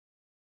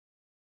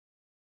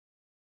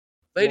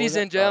What was Ladies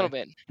that? and Sorry.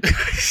 gentlemen,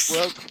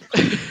 well,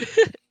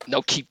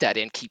 no, keep that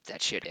in. Keep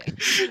that shit in.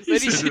 He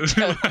Ladies said and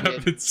what gentlemen,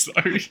 happened,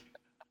 sorry.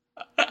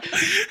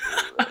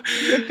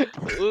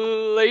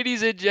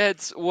 ladies and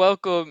gents,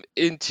 welcome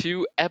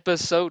into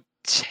episode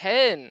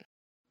 10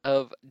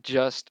 of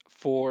Just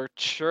for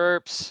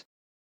Chirps.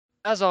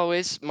 As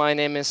always, my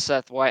name is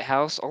Seth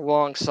Whitehouse,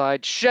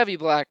 alongside Chevy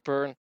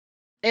Blackburn,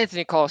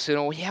 Anthony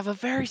Colasuno. We have a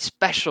very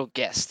special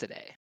guest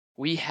today.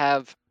 We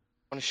have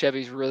one of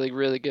Chevy's really,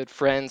 really good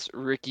friends,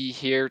 Rickey,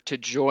 here to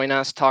join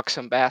us, talk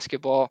some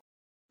basketball,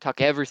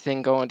 talk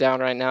everything going down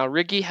right now.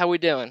 Rickey, how we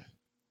doing?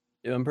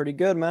 Doing pretty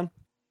good, man.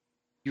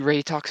 You ready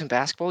to talk some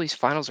basketball? These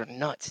finals are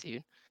nuts,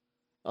 dude.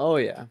 Oh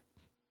yeah.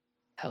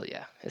 Hell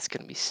yeah, it's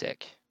gonna be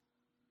sick.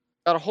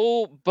 Got a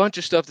whole bunch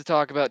of stuff to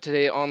talk about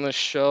today on the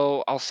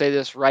show. I'll say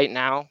this right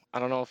now. I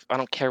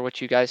don't care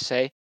what you guys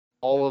say.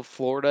 All of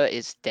Florida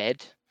is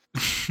dead.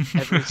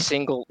 Every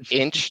single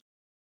inch.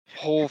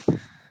 Whole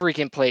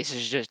freaking place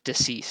is just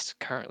deceased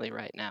currently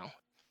right now.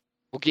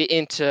 We'll get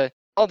into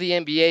all the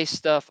NBA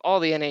stuff, all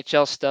the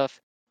NHL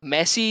stuff.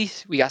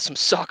 Messi, we got some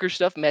soccer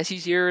stuff.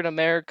 Messi's here in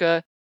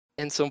America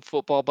and some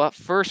football. But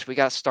first, we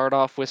got to start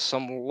off with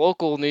some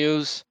local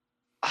news.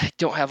 I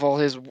don't have all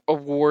his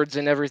awards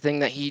and everything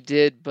that he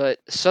did, but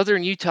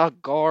Southern Utah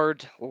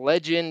guard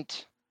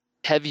legend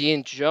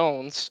Tevian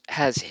Jones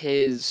has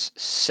his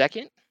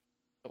second.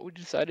 What we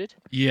decided?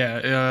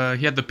 Yeah,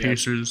 he had the Yep.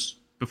 Pacers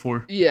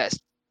before. Yes.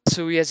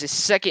 So he has his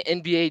second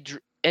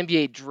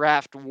NBA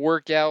draft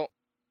workout.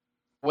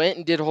 Went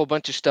and did a whole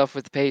bunch of stuff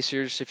with the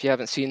Pacers. If you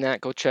haven't seen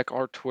that, go check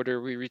our Twitter.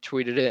 We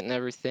retweeted it and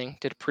everything.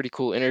 Did a pretty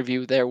cool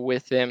interview there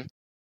with him.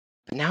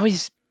 But now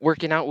he's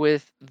working out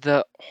with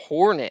the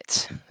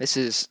Hornets. This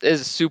is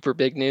super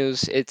big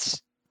news.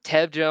 It's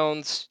Tev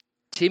Jones,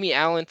 Timmy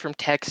Allen from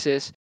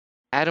Texas,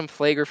 Adam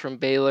Flager from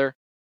Baylor,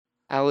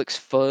 Alex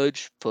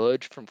Fudge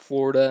from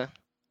Florida.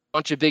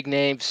 Bunch of big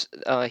names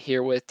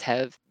here with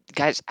Tev.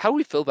 Guys, how do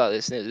we feel about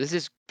this news? This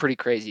is pretty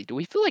crazy. Do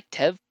we feel like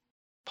Tev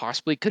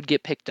possibly could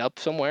get picked up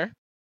somewhere?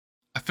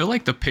 I feel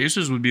like the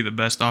Pacers would be the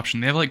best option.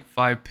 They have like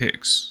 5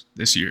 picks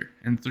this year,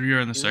 and 3 are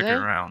in the Do second they?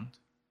 round.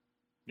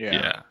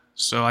 Yeah.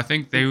 So I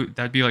think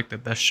that'd be like the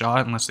best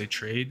shot unless they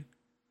trade.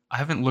 I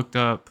haven't looked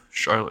up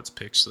Charlotte's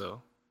picks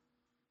though.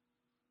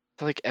 I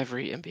feel like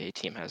every NBA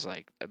team has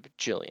like a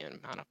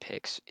bajillion amount of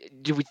picks.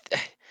 Do we?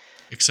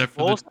 Except for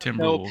Bulls the have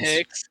no Timberwolves.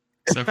 picks.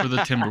 Except for the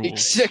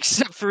Timberwolves.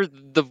 Except for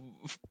the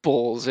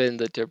Bulls and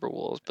the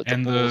Timberwolves, but the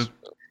And Bulls,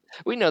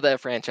 we know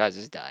that franchise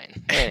is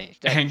dying. Hey,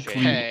 that and shit.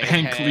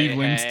 And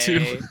Cleveland's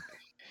too.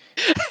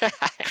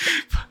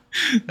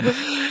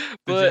 The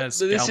but Jazz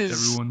this scalped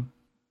is everyone.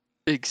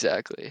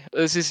 exactly.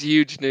 This is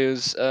huge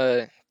news.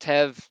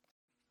 Tev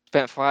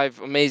spent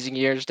 5 amazing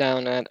years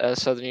down at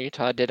Southern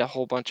Utah. Did a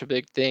whole bunch of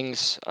big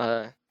things.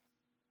 Was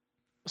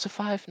it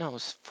 5? No, it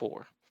was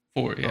 4.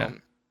 4, yeah.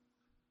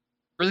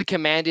 Really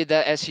commanded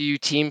that SU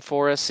team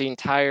for us the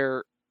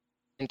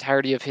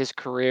entirety of his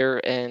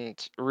career,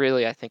 and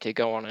really I think he'd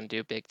go on and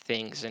do big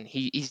things. And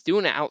he's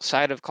doing it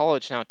outside of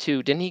college now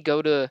too. Didn't he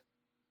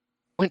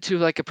went to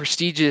like a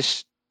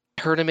prestigious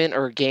tournament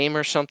or game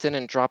or something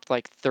and dropped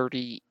like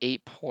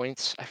 38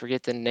 points? I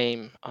forget the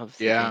name of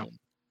the game.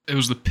 It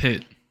was the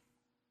Pit.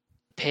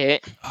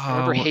 Pitt. I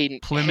remember Hayden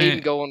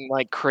Plymouth. going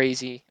like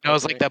crazy. It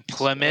was over like the it.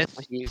 Plymouth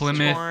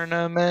Plymouth.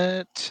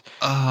 tournament.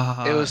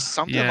 It was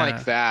something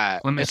like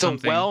that. Plymouth It's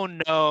something. a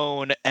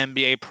well-known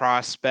NBA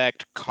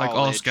prospect college Like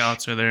all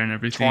scouts are there and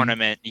everything.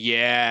 tournament.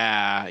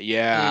 Yeah.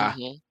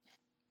 Mhm.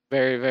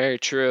 Very, very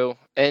true.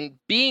 And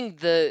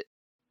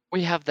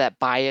we have that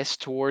bias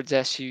towards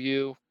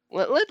SUU.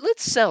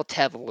 Let's sell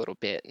Tev a little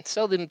bit and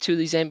sell them to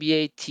these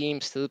NBA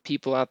teams, to the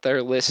people out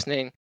there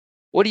listening.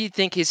 What do you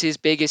think is his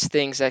biggest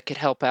things that could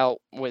help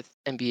out with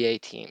NBA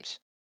teams?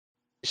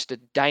 Just a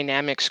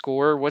dynamic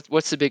scorer.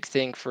 What's the big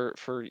thing for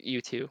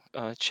you two,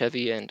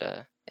 Chevy and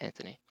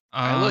Anthony?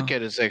 I look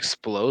at his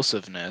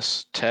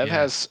explosiveness. Tev Yeah.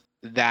 has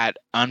that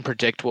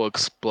unpredictable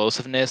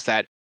explosiveness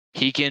that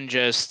he can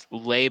just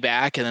lay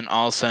back, and then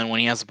all of a sudden when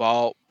he has the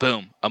ball,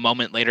 boom, a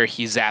moment later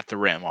he's at the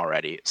rim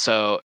already.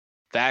 So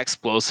that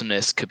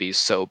explosiveness could be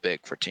so big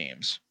for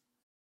teams.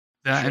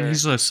 that, and Sure.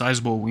 he's a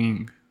sizable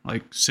wing,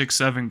 like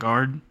 6'7"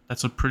 guard.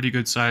 That's a pretty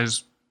good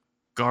size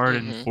guard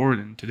and Mhm. forward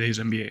in today's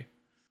NBA.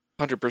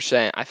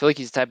 100%. I feel like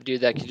he's the type of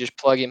dude that can just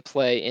plug and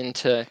play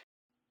into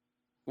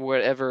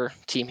whatever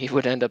team he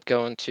would end up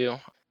going to.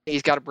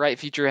 He's got a bright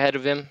future ahead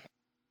of him.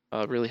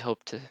 Really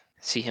hope to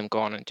see him go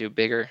on and do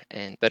bigger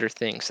and better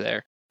things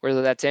there.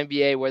 Whether that's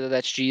NBA, whether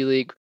that's G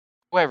League,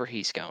 wherever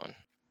he's going.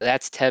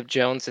 That's Tev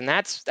Jones, and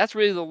that's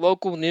really the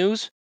local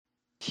news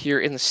here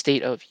in the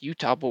state of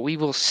Utah. But we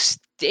will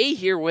stay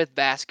here with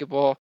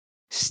basketball,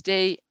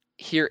 stay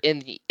here in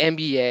the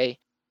NBA,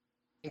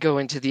 and go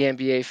into the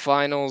NBA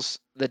Finals.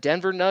 The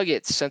Denver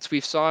Nuggets, since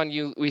we've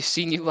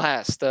seen you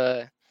last,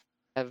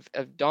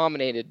 have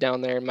dominated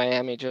down there in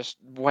Miami. Just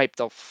wiped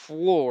the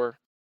floor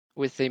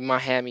with the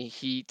Miami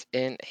Heat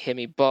and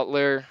Jimmy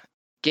Butler.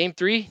 Game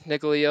 3,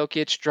 Nikola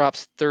Jokic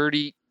drops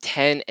 30,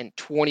 10, and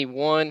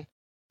 21.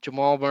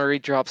 Jamal Murray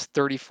drops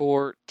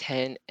 34,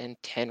 10, and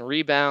 10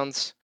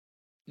 rebounds.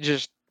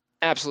 Just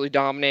absolutely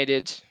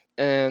dominated.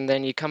 And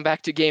then you come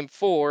back to game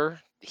 4.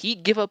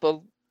 He'd give up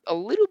a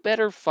little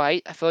better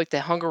fight. I feel like they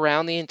hung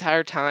around the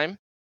entire time.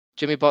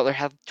 Jimmy Butler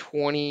had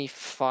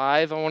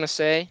 25, I want to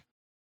say.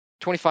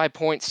 25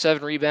 points,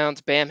 7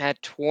 rebounds. Bam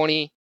had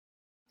 20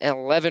 and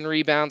 11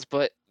 rebounds.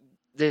 But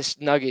this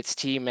Nuggets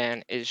team,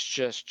 man, is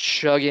just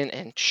chugging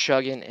and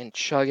chugging and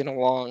chugging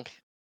along.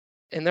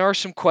 And there are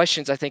some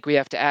questions I think we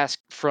have to ask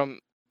from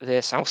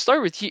this. I'll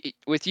start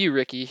with you,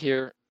 Rickey,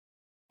 here.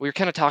 We were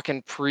kind of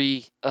talking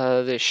pre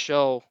this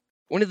show.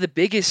 One of the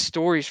biggest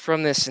stories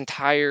from this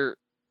entire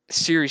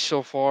series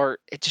so far,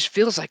 it just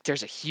feels like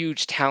there's a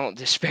huge talent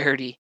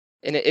disparity.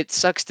 And it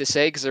sucks to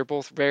say because they're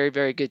both very,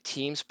 very good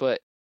teams.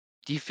 But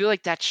do you feel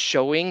like that's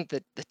showing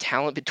the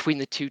talent between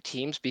the two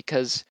teams?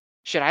 Because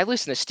shit, I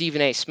listened to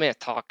Stephen A. Smith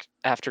talk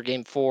after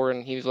game 4,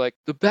 and he was like,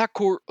 the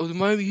backcourt of the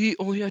Miami Heat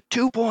only had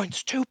 2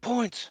 points, 2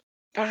 points.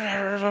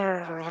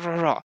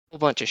 A whole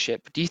bunch of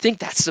shit. But do you think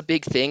that's the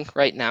big thing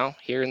right now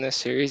here in this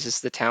series is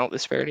the talent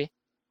disparity?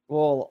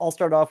 Well, I'll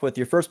start off with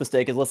your first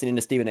mistake is listening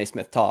to Stephen A.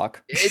 Smith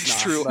talk.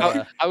 It's true.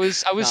 but, I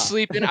was nah.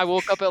 sleeping. I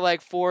woke up at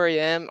like 4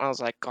 a.m. I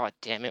was like, God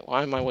damn it!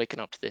 Why am I waking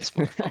up to this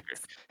motherfucker?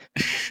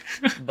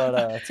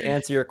 But to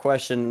answer your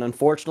question,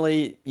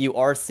 unfortunately, you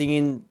are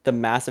seeing the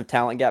massive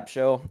talent gap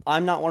show.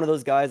 I'm not one of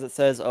those guys that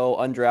says, oh,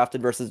 undrafted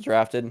versus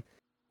drafted.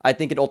 I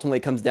think it ultimately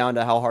comes down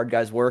to how hard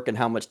guys work and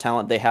how much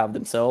talent they have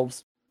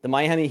themselves. The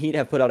Miami Heat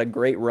have put out a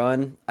great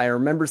run. I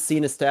remember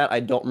seeing a stat. I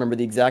don't remember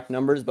the exact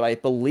numbers, but I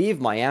believe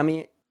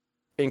Miami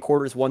in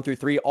quarters 1 through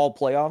 3, all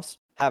playoffs,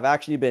 have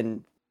actually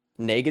been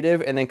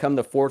negative. And then come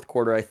the fourth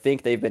quarter, I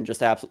think they've been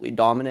just absolutely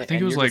dominant. I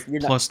think it was like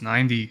plus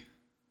 90.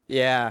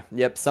 Yeah,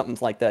 yep, something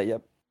like that,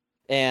 yep.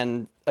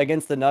 And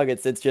against the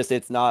Nuggets,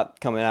 it's not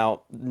coming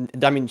out.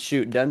 I mean,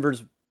 shoot,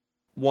 Denver's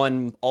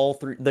won all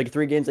 3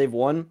 games they've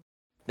won.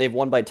 They've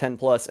won by 10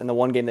 plus, and the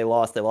one game they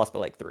lost by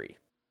like 3.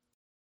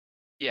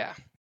 Yeah,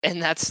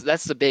 and that's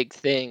the big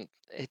thing.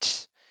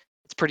 It's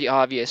pretty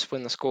obvious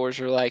when the scores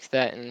are like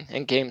that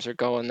and games are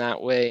going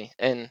that way.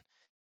 And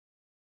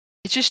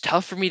it's just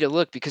tough for me to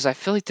look because I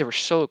feel like they were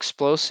so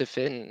explosive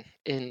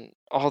in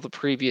all the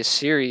previous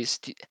series.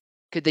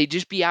 Could they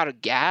just be out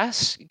of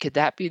gas? Could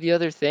that be the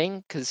other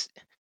thing? Because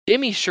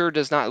Jimmy sure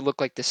does not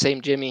look like the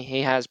same Jimmy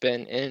he has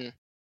been in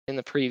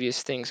the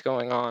previous things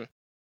going on.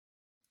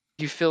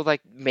 Do you feel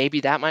like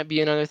maybe that might be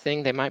another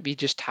thing? They might be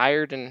just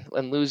tired and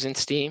losing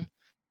steam?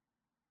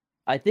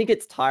 I think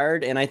it's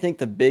tired, and I think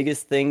the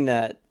biggest thing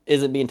that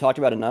isn't being talked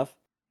about enough,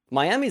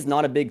 Miami's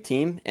not a big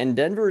team, and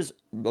Denver's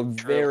a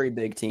very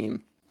big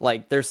team.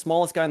 Like, their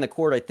smallest guy in the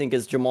court, I think,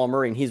 is Jamal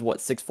Murray, and he's, what,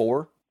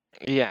 6'4"?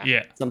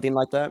 Yeah. Something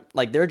like that.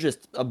 Like, they're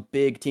just a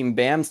big team.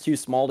 Bam's too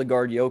small to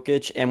guard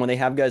Jokic, and when they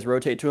have guys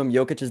rotate to him,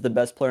 Jokic is the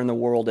best player in the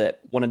world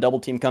at when a double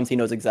team comes, he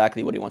knows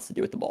exactly what he wants to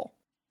do with the ball.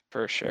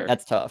 For sure.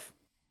 That's tough.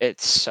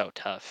 It's so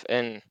tough.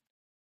 And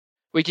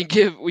we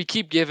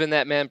keep giving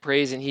that man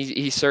praise, and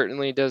he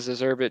certainly does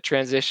deserve it.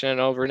 Transitioning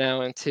over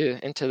now into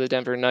the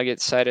Denver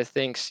Nuggets side of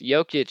things.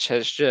 Jokic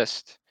has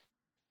just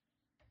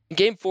in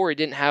game 4 he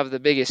didn't have the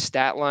biggest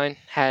stat line.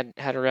 Had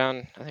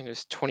around, I think it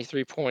was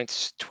 23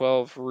 points,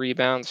 12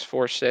 rebounds,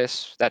 4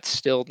 assists. That's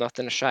still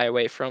nothing to shy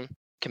away from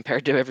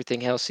compared to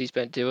everything else he's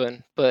been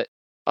doing. But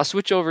I'll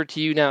switch over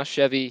to you now,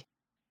 Chevy.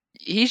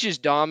 He's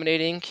just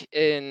dominating.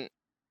 And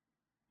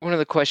one of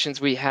the questions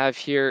we have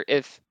here,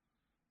 if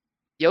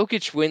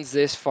Jokic wins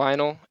this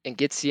final and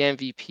gets the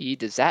MVP,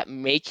 does that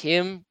make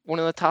him one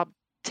of the top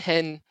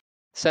 10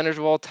 centers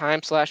of all time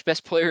 /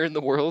 best player in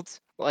the world?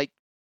 Like,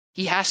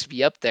 he has to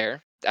be up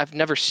there. I've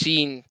never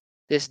seen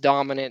this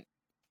dominant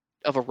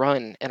of a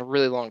run in a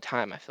really long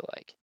time, I feel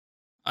like.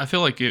 I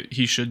feel like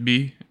he should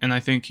be, and I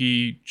think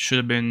he should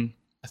have been,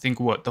 the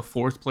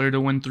 4th player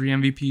to win 3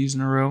 MVPs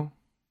in a row.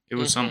 It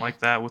was something like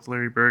that with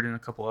Larry Bird and a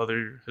couple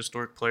other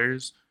historic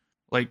players.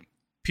 Like,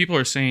 people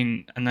are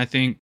saying, and I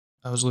think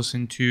I was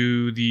listening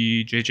to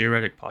the JJ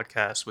Redick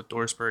podcast with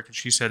Dorsberg, and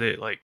she said it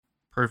like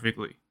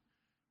perfectly.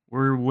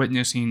 We're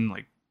witnessing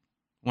like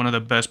one of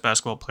the best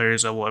basketball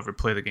players that will ever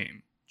play the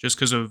game, just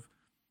because of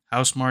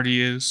how smart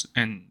he is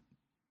and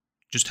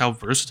just how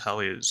versatile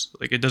he is.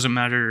 Like, it doesn't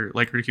matter,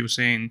 like Rickey was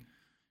saying,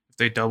 if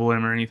they double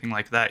him or anything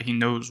like that. He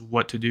knows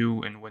what to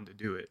do and when to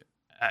do it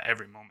at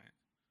every moment.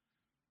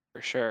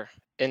 For sure.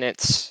 And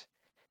it's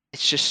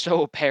just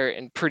so apparent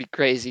and pretty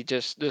crazy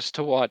just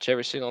to watch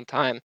every single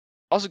time.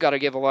 Also got to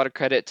give a lot of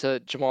credit to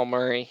Jamal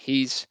Murray.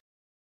 He's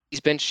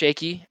been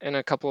shaky in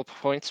a couple of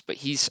points, but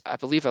I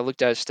believe I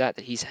looked at his stat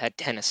that he's had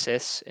 10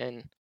 assists in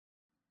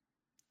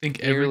I think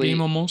every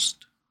game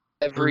almost.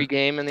 Every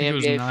game in the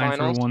NBA Finals. I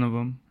think it was 9 for one of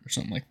them or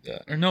something like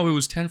that. Or no, it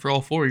was 10 for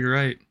all 4. You're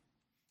right.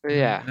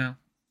 Yeah.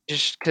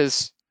 Just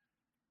because,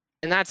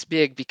 and that's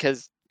big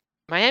because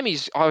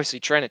Miami's obviously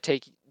trying to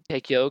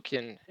take Yoke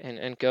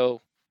and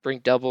go bring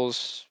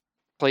doubles,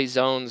 play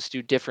zones,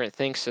 do different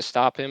things to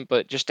stop him.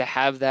 But just to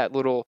have that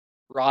little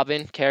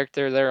Robin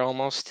character there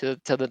almost to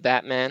the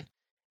Batman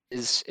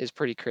is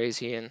pretty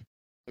crazy and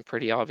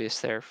pretty obvious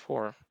there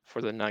for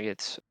the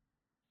Nuggets.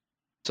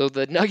 So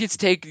the Nuggets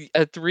take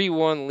a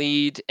 3-1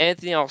 lead.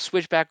 Anthony, I'll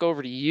switch back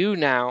over to you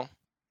now.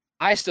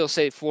 I still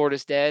say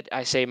Florida's dead.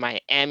 I say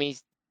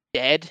Miami's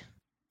dead.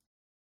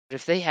 But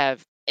if they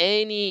have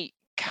any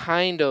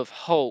kind of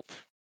hope,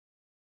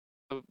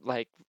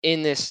 like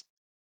in this,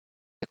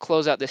 to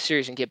close out this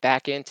series and get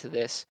back into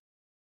this,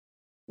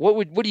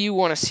 what do you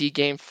want to see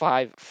Game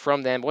 5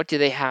 from them? What do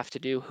they have to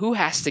do? Who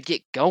has to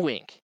get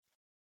going?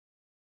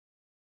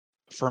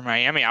 For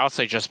Miami, I would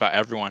say just about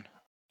everyone.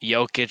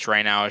 Jokic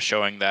right now is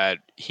showing that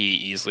he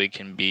easily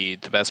can be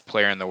the best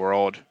player in the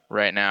world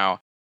right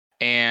now.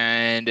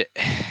 And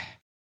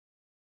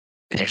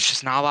there's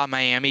just not a lot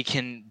Miami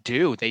can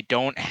do. They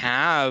don't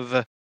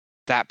have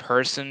that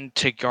person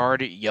to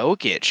guard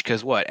Jokic.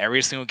 Because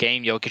every single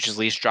game, Jokic has at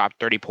least dropped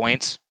 30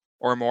 points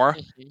or more.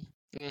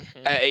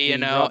 He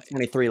dropped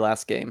 23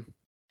 last game.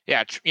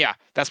 Yeah,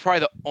 that's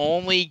probably the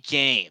only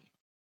game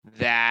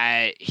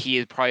that he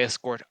had probably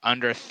scored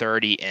under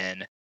 30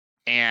 in,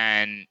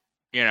 and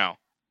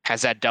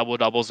has had double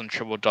doubles and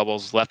triple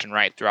doubles left and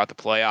right throughout the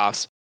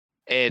playoffs.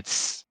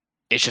 It's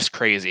just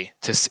crazy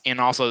and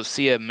also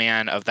see a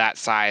man of that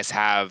size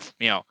have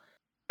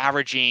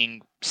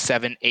averaging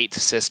 7-8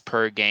 assists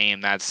per game.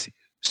 That's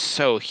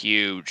so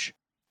huge.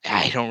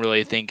 I don't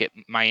really think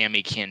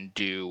Miami can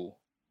do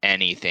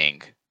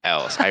anything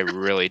else. I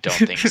really don't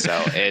think so.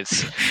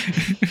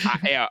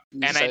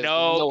 And I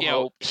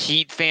know,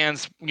 Heat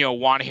fans,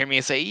 want to hear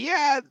me say,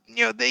 yeah,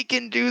 they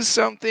can do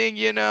something,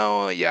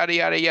 yada,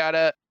 yada,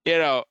 yada.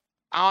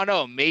 I don't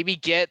know, maybe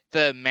get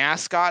the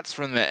mascots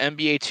from the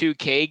NBA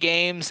 2K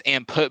games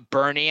and put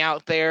Bernie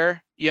out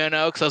there,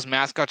 because those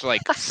mascots are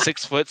like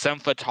 6 foot, 7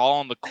 foot tall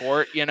on the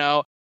court,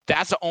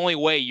 That's the only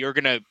way you're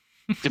going to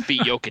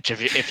defeat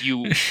Jokic if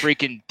you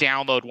freaking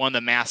download one of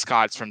the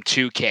mascots from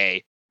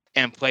 2K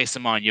and place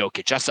them on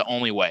Jokic. That's the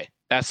only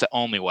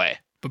way.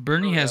 But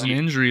Bernie has an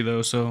injury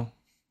though, so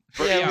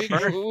yeah,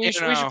 we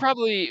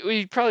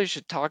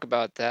should talk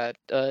about that.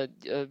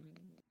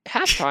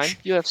 Halftime,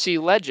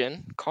 UFC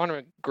legend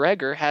Conor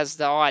McGregor has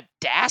the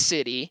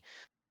audacity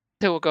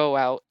to go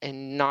out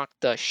and knock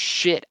the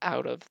shit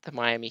out of the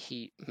Miami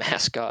Heat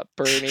mascot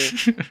Bernie.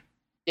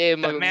 Gave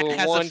him that man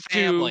has a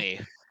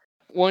family.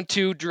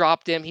 1-2,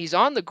 dropped him. He's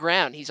on the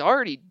ground. He's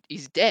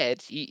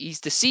dead.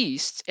 He's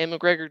deceased, and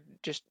McGregor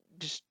just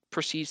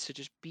proceeds to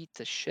just beat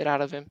the shit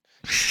out of him.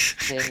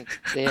 And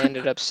they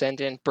ended up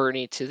sending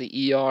Bernie to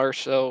the ER,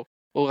 so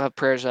we'll have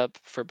prayers up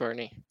for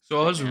Bernie.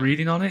 So I was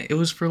reading on it. It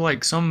was for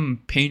like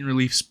some pain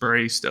relief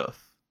spray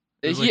stuff.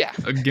 It was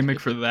a gimmick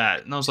for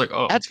that, and I was like,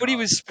 "Oh, that's what he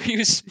was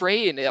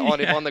spraying it on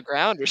him on the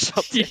ground or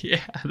something."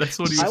 Yeah, that's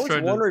what he was. I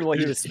was wondering what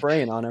he was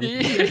spraying on him.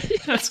 Yeah,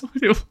 that's what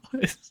it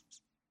was.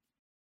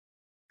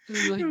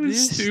 It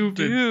was stupid,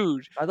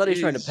 dude. I thought he was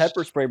trying to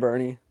pepper spray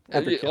Bernie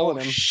after killing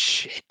him.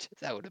 Shit,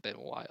 that would have been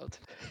wild.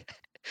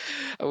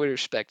 I would have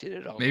respected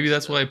it. Maybe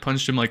that's why I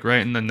punched him like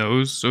right in the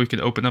nose, so he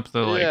could open up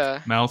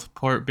the mouth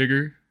part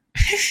bigger.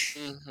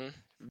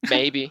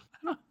 Maybe.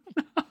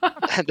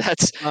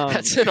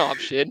 That's an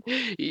option.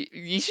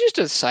 He's just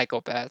a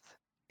psychopath.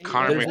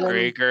 Conor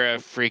McGregor, a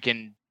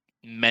freaking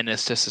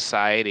menace to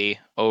society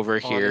over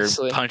here,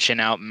 punching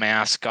out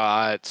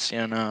mascots.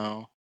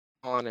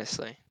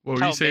 Honestly. What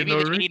were you saying,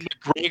 maybe they need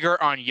McGregor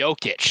on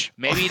Jokic.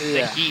 Maybe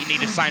the Heat need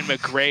to sign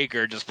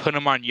McGregor. Just put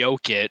him on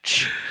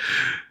Jokic.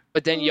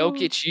 But then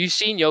Jokic, you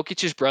seen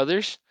Jokic's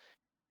brothers?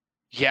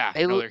 Yeah,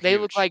 they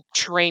look like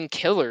trained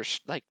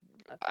killers. Like,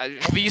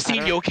 have you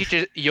seen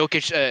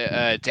Jokic's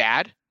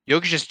dad?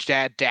 Jokic's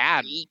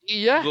dad.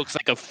 Yeah, he looks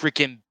like a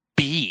freaking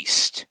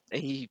beast.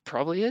 He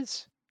probably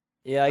is.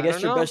 Yeah, I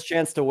guess your best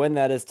chance to win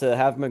that is to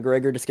have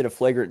McGregor just get a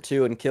flagrant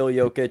 2 and kill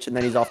Jokic, and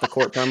then he's off the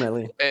court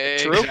permanently.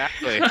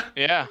 Exactly.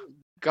 Yeah.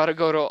 Got to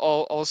go to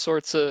all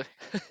sorts of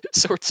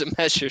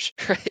measures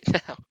right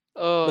now.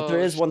 But there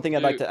is one thing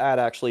I'd like to add,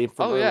 actually,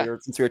 from earlier,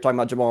 since we were talking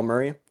about Jamal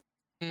Murray.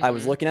 I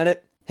was looking at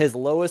it. His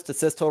lowest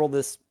assist total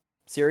this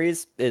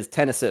series is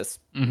 10 assists.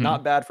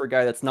 Not bad for a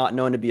guy that's not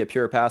known to be a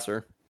pure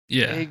passer.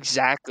 Yeah.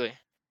 Exactly.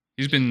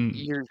 His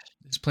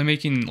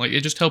playmaking, like,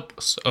 it just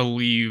helps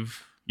alleviate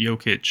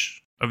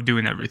Jokic of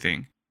doing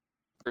everything.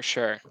 For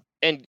sure.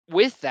 And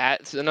with that,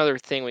 it's another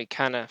thing we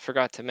kind of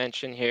forgot to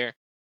mention here.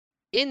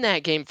 In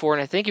that game 4,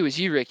 and I think it was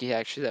you, Ricky,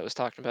 actually, that was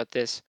talking about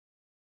this,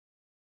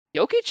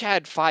 Jokic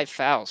had 5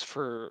 fouls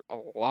for a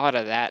lot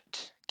of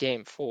that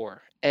game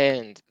 4.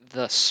 And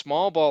the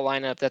small ball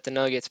lineup that the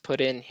Nuggets put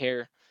in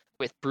here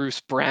with Bruce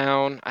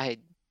Brown, I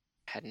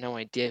had no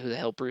idea who the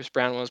hell Bruce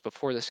Brown was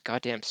before this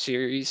goddamn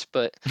series,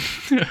 but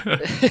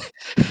the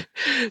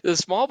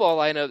small ball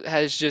lineup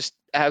has just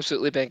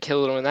absolutely been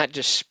killing them, and that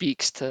just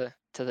speaks to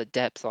the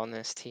depth on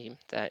this team.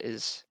 That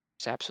is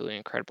absolutely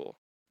incredible.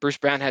 Bruce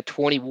Brown had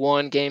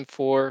 21 game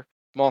 4,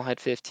 Jamal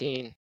had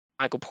 15,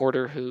 Michael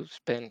Porter, who's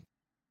been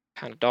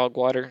kind of dog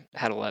water,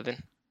 had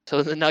 11.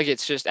 So the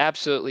Nuggets just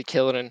absolutely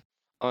killing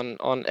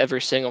on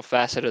every single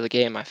facet of the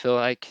game, I feel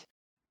like.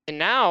 And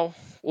now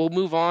we'll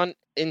move on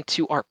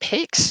into our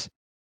picks.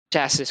 To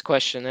ask this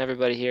question,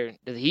 everybody here,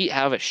 do the Heat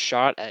have a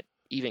shot at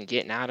even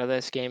getting out of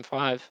this game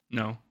 5?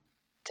 No.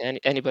 To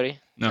anybody?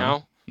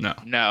 No.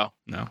 No.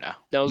 No.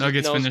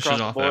 Nuggets Nose finishes across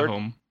the off at board.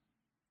 home.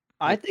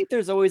 I think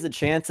there's always a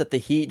chance that the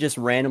Heat just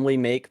randomly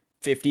make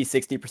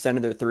 50-60%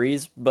 of their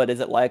threes, but is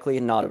it likely?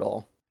 Not at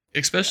all.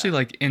 Especially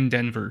like in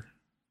Denver.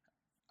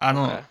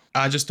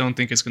 I just don't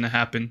think it's gonna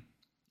happen.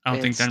 I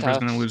don't think It's Denver's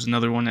gonna tough. lose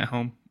another one at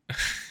home.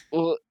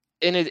 Well,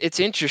 and it's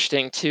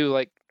interesting too.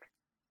 Like,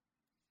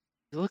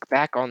 you look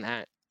back on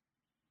that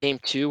game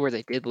 2 where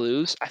they did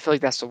lose. I feel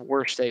like that's the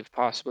worst they've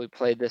possibly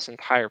played this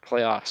entire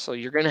playoff. So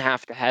you're gonna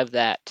have to have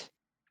that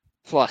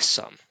plus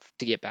some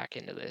to get back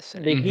into this.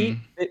 And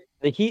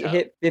The Heat Tough.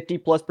 hit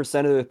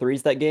 50+% of their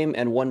threes that game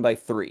and won by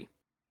 3.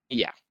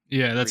 yeah,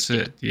 Yeah, that's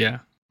it. Yeah.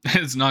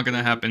 It's not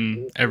gonna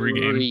happen every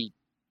game.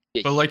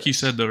 But like you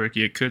said though,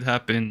 Ricky, it could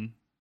happen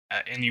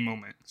at any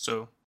moment.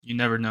 So you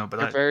never know. But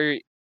I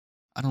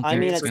don't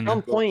think it's At gonna.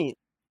 some point,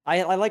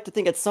 I like to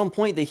think at some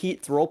point the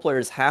Heat's role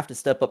players have to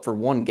step up for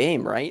one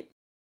game, right?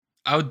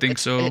 I would think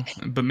so,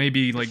 but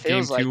maybe like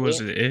game feels 2 like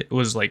was it. it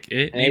was like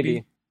it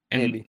maybe.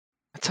 And Maybe.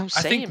 That's what I'm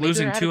I saying. think maybe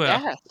losing they're out two of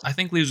at gas. I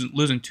think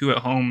losing 2 at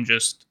home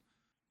just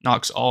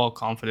knocks all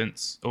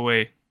confidence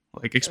away.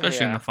 Like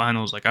especially in yeah. the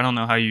finals. Like I don't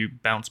know how you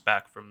bounce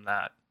back from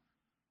that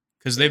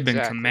because they've been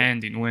Exactly.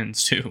 commanding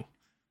wins too.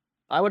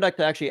 I would like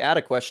to actually add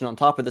a question on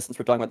top of this since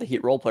we're talking about the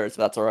Heat role players, if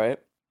that's all right.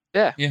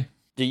 Yeah. Yeah.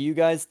 Do you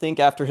guys think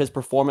after his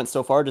performance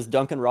so far, does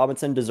Duncan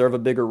Robinson deserve a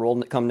bigger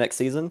role come next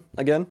season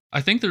again?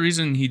 I think the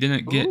reason he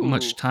didn't get Ooh.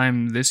 much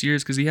time this year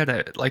is because he had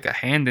a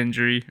hand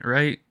injury,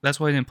 right? That's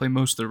why he didn't play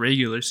most of the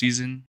regular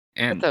season.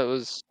 And That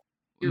was.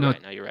 You're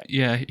right. No, you're right.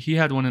 yeah, he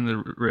had one in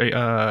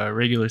the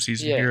regular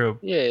season. Yeah. Hero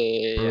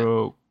Yeah.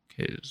 broke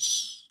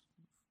his,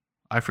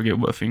 I forget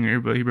what finger,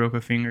 but he broke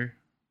a finger.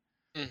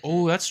 Mhm.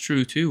 Oh, that's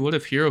true too. What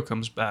if Hero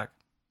comes back?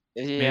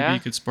 Maybe Yeah. he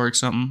could spark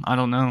something. I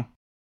don't know.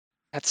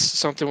 That's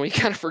something we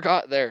kind of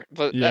forgot there.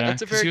 But Yeah,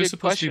 that's a very he was good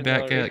supposed to question.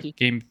 be back though, at Ricky.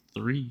 game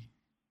 3.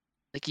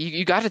 Like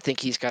you got to think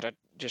he's got to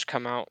just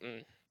come out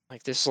and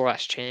like this is the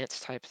last chance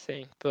type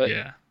thing. But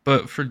Yeah,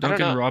 but for don't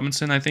Duncan know.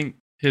 Robinson, I think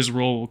his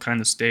role will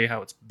kind of stay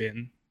how it's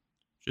been.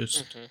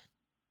 Just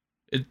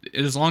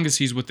as long as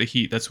he's with the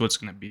Heat, that's what it's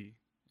gonna be.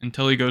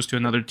 Until he goes to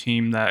another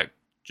team that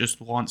just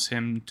wants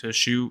him to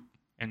shoot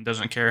and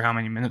doesn't care how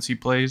many minutes he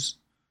plays.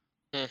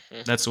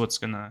 That's what's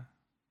gonna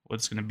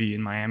be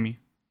in Miami.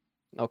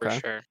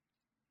 Okay.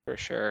 For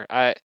sure.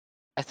 I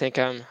think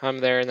I'm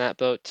there in that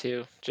boat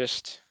too.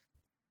 Just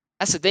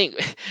that's the thing.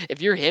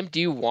 If you're him, do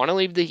you want to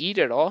leave the Heat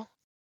at all?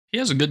 He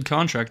has a good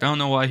contract. I don't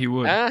know why he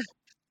would.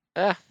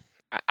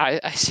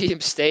 I see him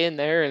staying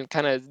there and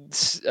kind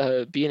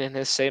of being in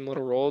his same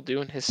little role,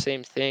 doing his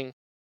same thing.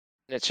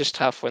 And it's just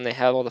tough when they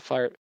have all the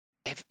fire.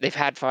 They've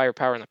had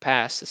firepower in the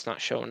past. It's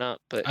not showing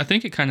up. But I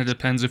think it kind of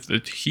depends if the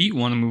Heat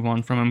want to move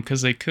on from him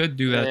because they could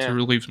do that to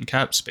relieve some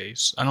cap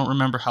space. I don't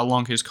remember how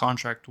long his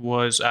contract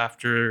was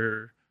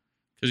after,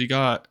 because he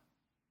got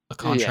a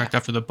contract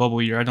after the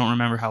bubble year. I don't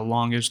remember how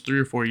long. It was 3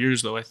 or 4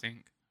 years though. I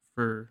think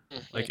for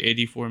like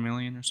 84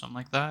 million or something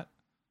like that.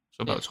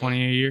 So about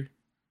 20 a year.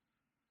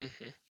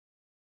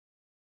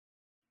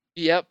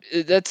 Yep,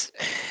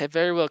 it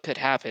very well could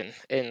happen,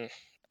 and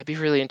I'd be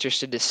really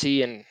interested to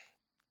see. And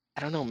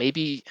I don't know,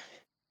 maybe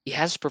he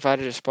has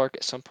provided a spark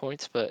at some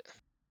points, but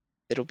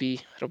it'll be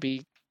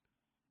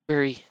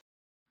very.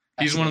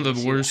 He's one of the fascinating to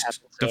see what worst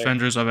happens there.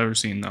 defenders I've ever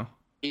seen, though.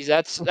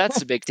 That's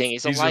the big thing.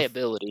 He's a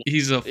liability.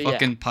 He's a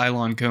fucking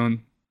pylon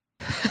cone.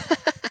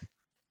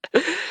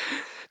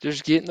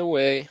 Just get in the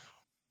way.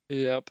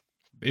 Yep.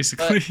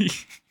 Basically.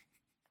 It's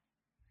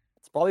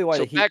probably why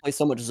the Heat play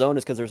so much zone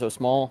is because they're so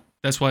small.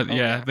 That's why,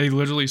 they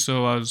literally.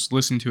 So I was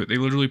listening to it. They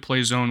literally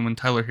play zone when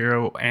Tyler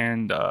Hero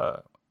and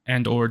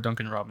or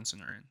Duncan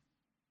Robinson are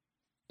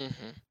in.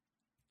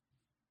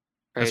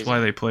 That's why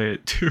they play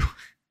it too.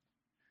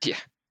 Yeah.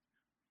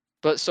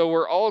 But so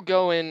we're all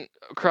going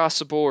across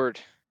the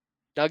board.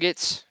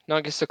 Nuggets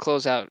to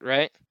close out,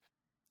 right?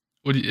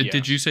 What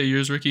did you say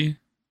yours, Ricky?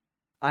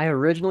 I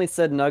originally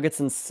said Nuggets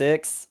in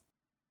 6.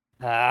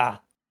 I'll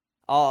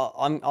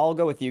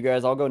go with you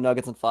guys. I'll go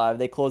Nuggets in 5.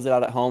 They close it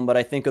out at home, but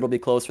I think it'll be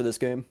close for this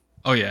game.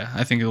 Oh yeah,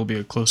 I think it'll be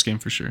a close game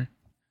for sure.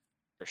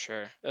 For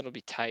sure, it'll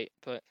be tight,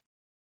 but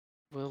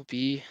will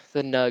be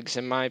the Nugs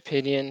in my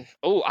opinion.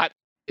 Oh,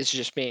 it's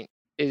just me.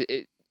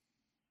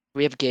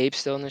 We have Gabe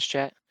still in this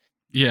chat.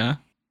 Yeah.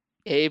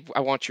 Gabe,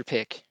 I want your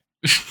pick.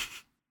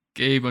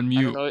 Gabe,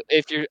 unmute.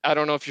 I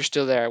don't know if you're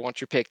still there. I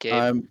want your pick,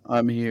 Gabe.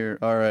 I'm here.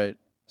 All right.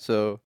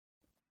 So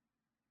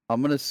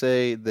I'm gonna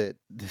say that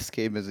this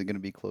game isn't gonna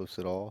be close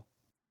at all.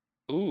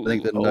 Ooh. I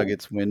think the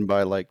Nuggets win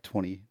by like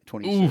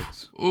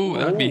 26. Ooh,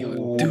 that'd be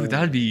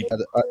that'd be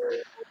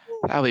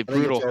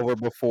brutal. It's over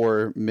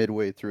before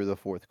midway through the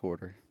fourth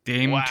quarter.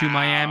 Game to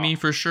Miami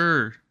for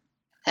sure.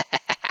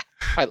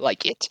 I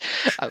like it.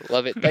 I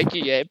love it. Thank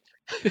you, Gabe.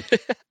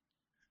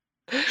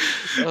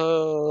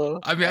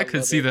 I mean, I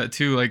could see that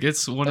too. Like,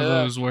 it's one of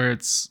those where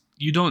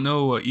you don't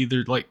know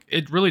either. Like,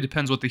 it really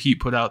depends what the Heat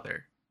put out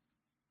there.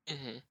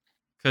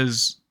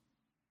 Because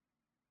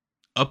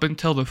up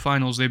until the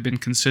finals, they've been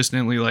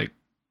consistently like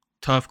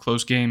tough,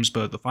 close games.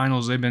 But the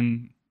finals, they've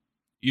been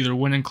either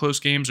winning close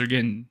games or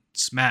getting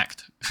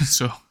smacked.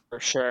 So for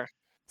sure.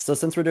 So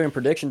since we're doing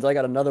predictions, I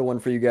got another one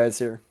for you guys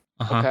here.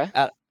 Uh-huh.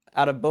 Okay.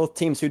 Out of both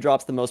teams, who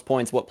drops the most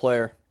points? What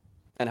player?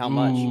 And how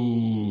much?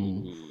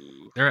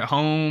 Ooh. They're at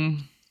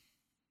home.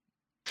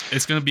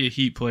 It's gonna be a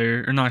Heat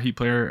player, or not Heat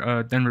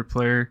player, Denver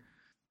player.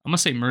 I'm gonna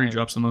say Murray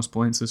drops the most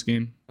points this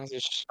game.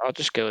 I'll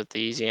just go with the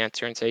easy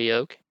answer and say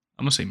Yoke.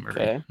 I'm gonna say Murray.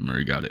 Okay.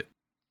 Murray got it.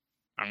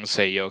 I'm gonna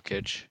say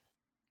Jokic.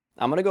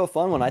 I'm gonna go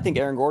fun one. I think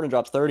Aaron Gordon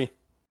drops 30.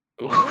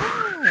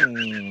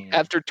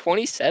 After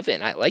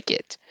 27, I like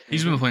it.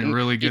 He's been playing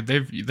really good.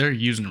 They're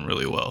using him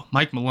really well.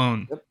 Mike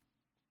Malone, Yep.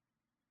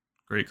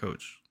 great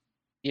coach.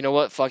 You know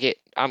what? Fuck it.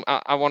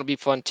 I want to be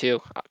fun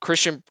too.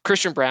 Christian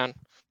Brown.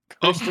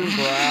 Christian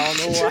Brown.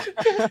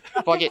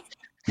 Fuck it.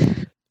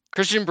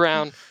 Christian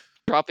Brown.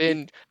 Drop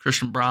in.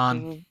 Christian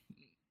Brown.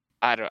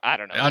 I don't know. I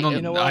don't.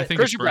 You know I what? think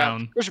Christian it's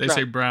Brown. Christian They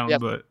say Brown,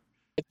 Yep. but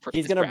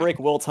He's gonna break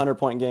Wilt's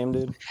 100-point game,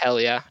 dude. Hell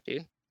yeah,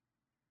 dude.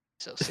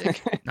 So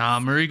sick. nah.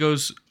 Murray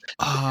goes.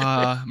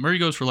 Murray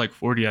goes for like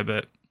 40. I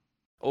bet.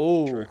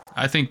 Oh,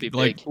 I think Be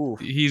like big. Ooh.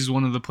 he's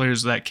one of the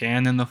players that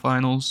can in the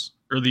finals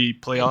or the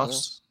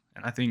playoffs,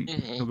 and I think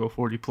Mhm. he'll go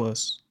 40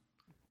 plus.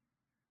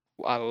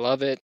 I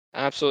love it.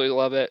 Absolutely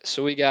love it.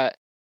 So we got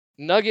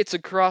Nuggets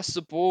across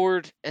the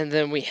board, and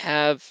then we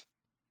have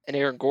an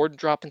Aaron Gordon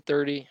dropping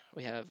 30.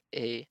 We have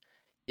a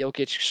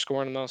Jokic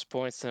scoring the most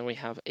points. Then we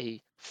have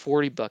a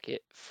 40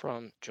 bucket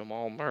from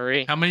Jamal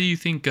Murray. How many do you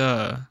think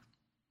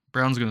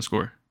Brown's gonna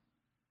score?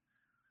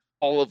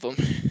 All of them.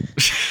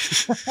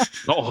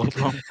 All of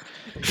them.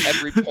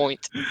 Every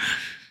point.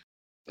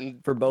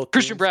 And for both.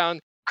 Christian teams.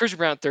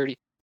 Brown 30.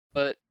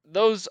 But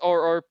those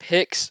are our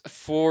picks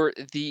for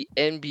the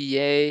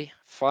NBA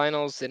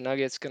Finals. The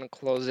Nuggets going to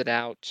close it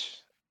out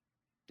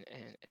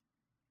and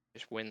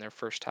just win their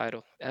first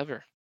title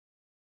ever.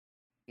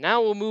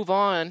 Now we'll move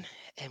on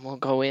and we'll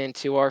go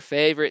into our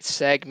favorite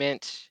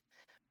segment.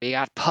 We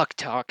got Puck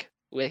Talk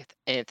with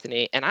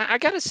Anthony. And I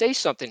got to say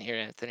something here,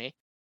 Anthony.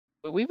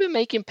 We've been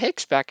making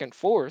picks back and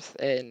forth,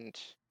 and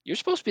you're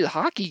supposed to be the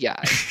hockey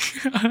guy.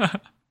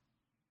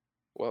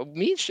 Well,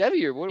 me and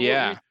Chevy are. What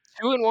Yeah.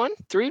 2-1,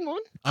 3-1.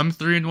 I'm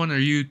 3-1. Are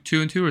you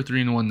 2-2 or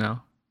 3-1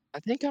 now? I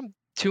think I'm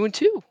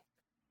 2-2.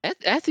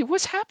 Anthony,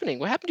 what's happening?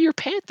 What happened to your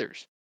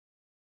Panthers?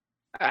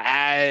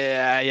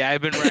 Yeah,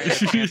 I've been riding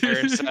the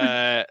Panthers.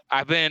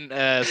 I've been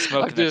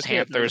smoking the just kidding,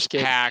 I'm Panthers just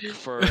kidding. pack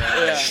for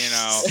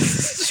Yeah.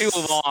 too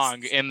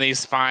long in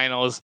these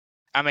finals.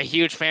 I'm a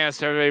huge fan of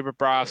Sergei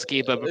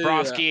Bobrovsky, but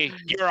Bobrovsky,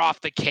 you're off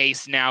the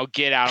case now.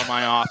 Get out of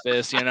my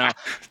office, you know.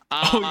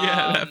 Oh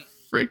yeah, that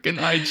freaking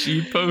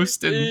IG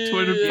post and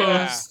Twitter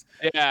yeah. post.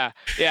 Yeah,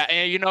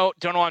 and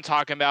don't know what I'm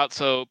talking about.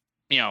 So,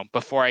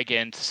 before I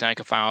get into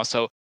Seneca Finals,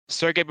 so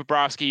Sergei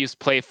Bobrovsky used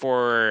to play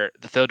for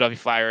the Philadelphia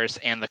Flyers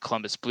and the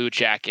Columbus Blue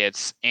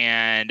Jackets,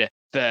 and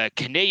the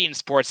Canadian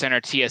Sports Center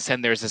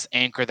TSN. There's this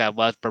anchor that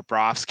loved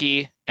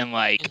Bobrovsky and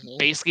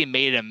basically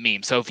made it a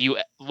meme. So if you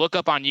look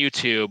up on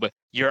YouTube,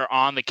 you're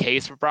on the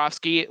case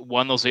Bobrovsky,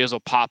 one of those videos will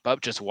pop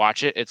up. Just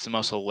watch it. It's the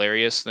most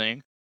hilarious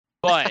thing.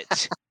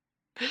 But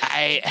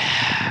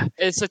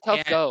It's a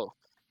tough go.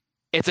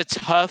 It's a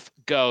tough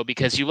go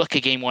because you look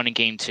at game 1 and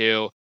game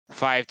 2,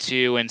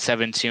 5-2 and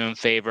 7-2 in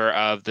favor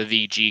of the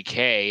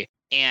VGK,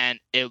 and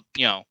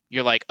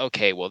you're like,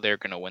 okay, well they're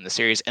gonna win the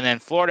series. And then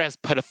Florida has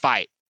put a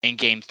fight in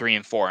game 3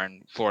 and 4,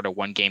 and Florida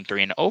won game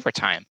 3 in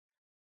overtime.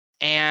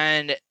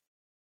 And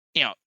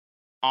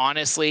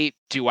honestly,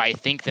 do I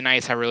think the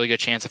Knights have a really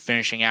good chance of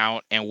finishing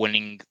out and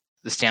winning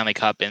the Stanley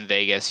Cup in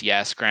Vegas?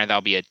 Yes. Granted,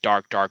 that'll be a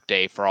dark, dark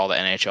day for all the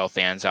NHL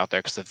fans out there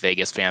because the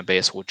Vegas fan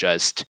base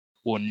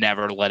will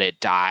never let it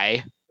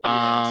die.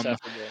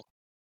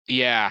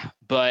 Yeah,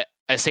 but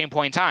at the same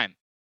point in time,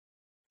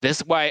 that's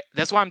why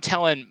I'm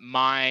telling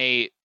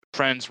my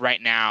friends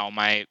right now,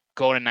 my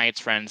Golden Knights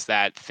friends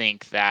that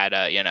think that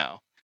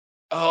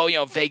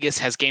Vegas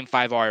has game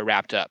 5 already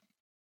wrapped up.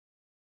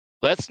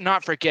 Let's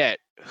not forget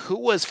who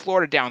was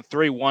Florida down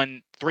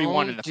 3-1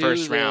 in the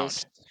first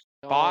round.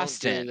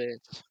 Boston.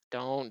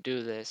 Don't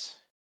do this.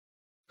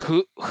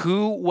 Who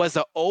was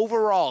the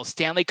overall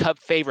Stanley Cup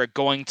favorite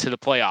going to the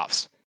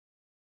playoffs?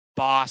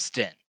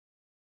 Boston.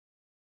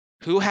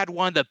 Who had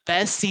one of the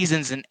best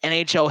seasons in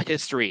NHL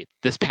history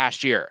this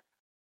past year?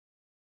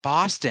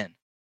 Boston.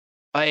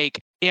 And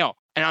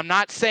I'm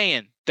not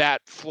saying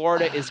that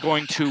Florida is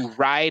going to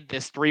ride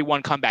this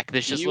 3-1 comeback.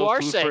 This just you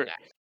are saying that.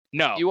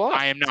 No, you are.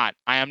 I am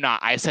not.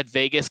 I said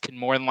Vegas can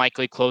more than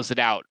likely close it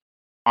out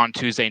on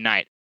Tuesday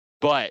night.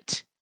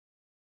 But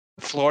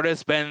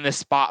Florida's been in this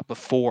spot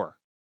before.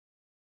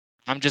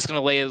 I'm just going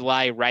to lay the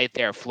lie right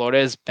there. Florida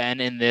has been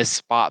in this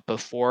spot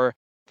before.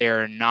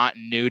 They're not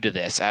new to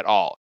this at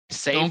all.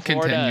 Don't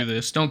continue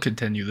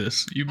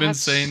this. You've been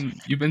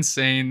saying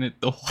it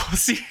the whole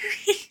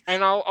series.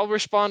 And I'll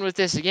respond with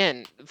this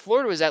again.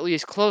 Florida was at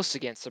least close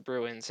against the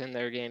Bruins in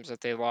their games that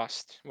they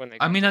lost when they.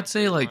 I'd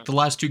say the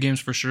last 2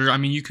 games for sure.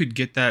 You could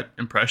get that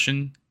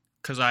impression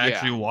because I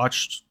actually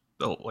watched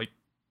the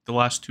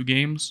last 2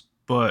 games,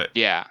 but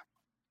yeah,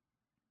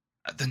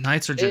 the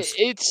Knights are just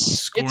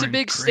it's a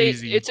big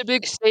crazy. It's a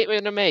big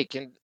statement to make,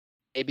 and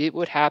maybe it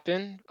would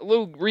happen. A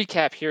little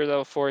recap here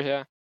though for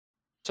you.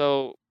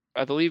 So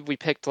I believe we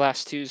picked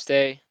last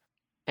Tuesday.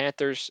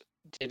 Panthers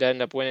did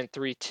end up winning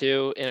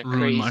 3-2 in a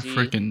Ruined my crazy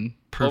freaking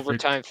perfect.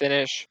 overtime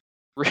finish.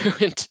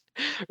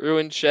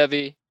 Ruined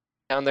Chevy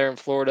down there in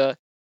Florida.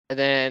 And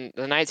then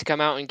the Knights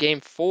come out in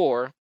game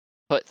 4,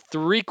 put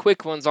 3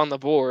 quick ones on the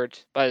board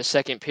by the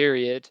second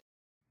period.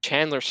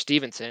 Chandler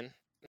Stevenson,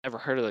 never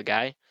heard of the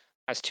guy,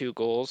 has 2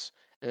 goals.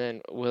 And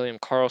then William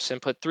Carlson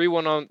put 3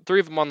 of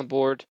them on the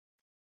board.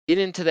 Get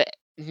into the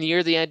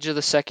near the edge of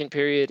the second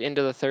period,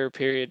 into the third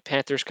period.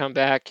 Panthers come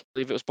back. I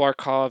believe it was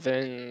Barkov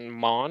and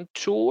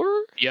Montour.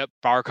 Yep,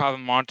 Barkov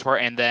and Montour,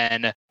 and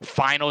then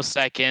final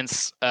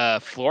seconds,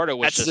 Florida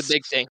was That's the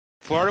big thing.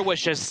 Florida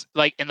was just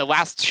like in the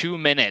last 2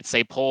 minutes,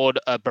 they pulled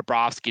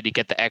Bobrovsky to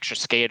get the extra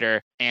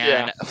skater,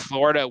 and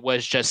Florida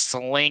was just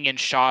slinging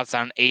shots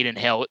on Aiden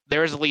Hill.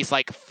 There was at least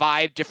like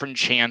 5 different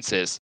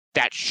chances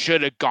that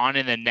should have gone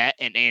in the net,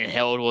 and Aiden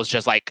Hill was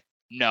just like,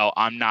 no,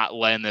 I'm not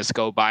letting this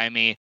go by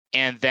me.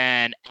 And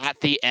then at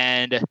the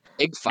end,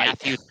 big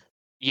fight.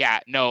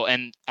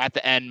 And at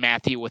the end,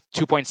 Matthew, with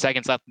 2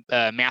 seconds left,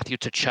 Matthew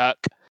Tkachuk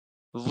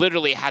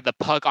literally had the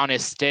puck on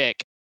his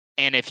stick.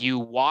 And if you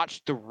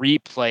watch the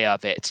replay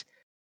of it,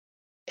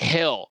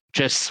 Hill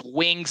just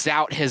swings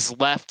out his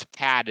left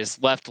pad, his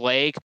left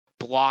leg,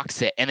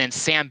 blocks it. And then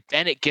Sam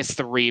Bennett gets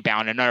the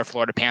rebound, another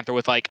Florida Panther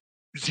with like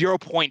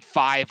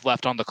 0.5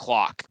 left on the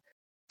clock.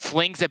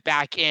 Flings it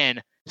back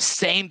in.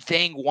 Same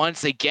thing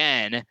once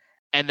again.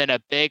 And then a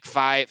big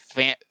fight.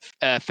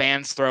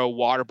 Fans throw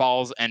water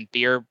balls and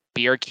beer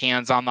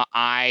cans on the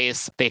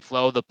ice. They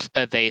throw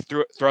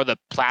the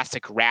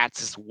plastic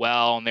rats as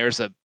well. And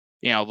there's a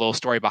little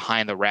story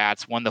behind the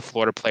rats. One of the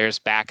Florida players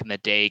back in the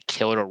day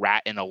killed a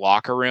rat in a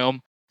locker room,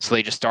 so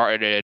they just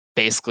started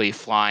basically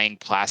flying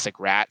plastic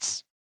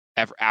rats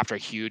after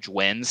huge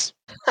wins.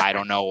 I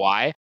don't know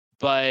why,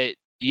 but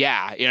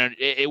yeah,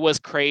 it was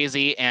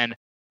crazy and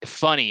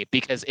funny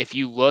because if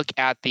you look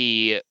at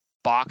the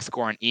box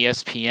score on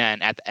ESPN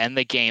at the end of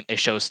the game, it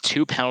shows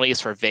 2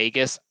 penalties for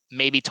Vegas,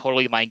 maybe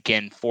totally like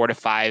in 4 to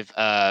 5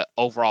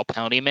 overall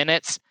penalty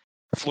minutes.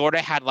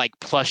 Florida had like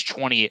plus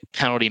 20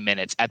 penalty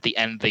minutes at the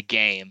end of the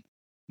game,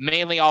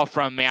 mainly all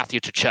from Matthew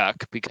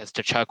Tkachuk because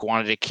Tkachuk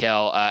wanted to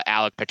kill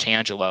Alec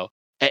Pietrangelo.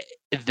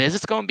 This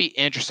is going to be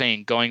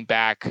interesting going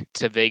back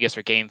to Vegas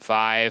for Game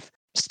 5.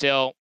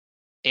 Still,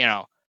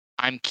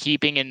 I'm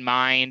keeping in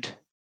mind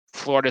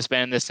Florida's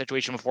been in this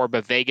situation before,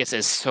 but Vegas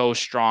is so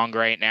strong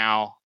right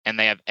now and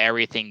they have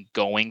everything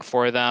going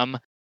for them.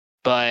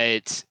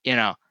 But,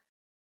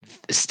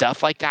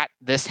 stuff like that,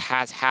 this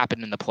has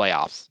happened in the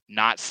playoffs.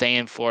 Not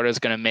saying Florida's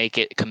going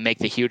to can make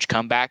the huge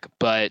comeback,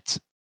 but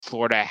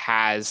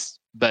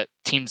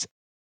teams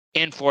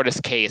in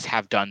Florida's case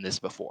have done this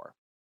before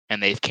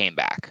and they've came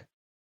back.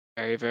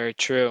 Very, very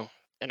true.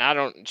 And I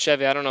don't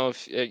know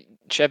if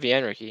Chevy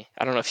and Rickey,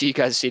 I don't know if you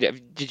guys see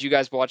that. Did you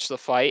guys watch the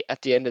fight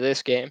at the end of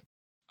this game?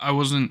 I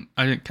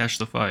didn't catch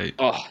the fight.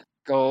 Oh,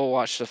 go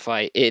watch the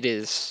fight. It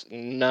is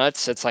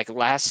nuts. It's like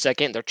last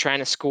second they're trying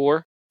to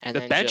score. And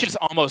the bench is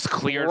almost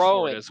cleared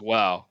for it as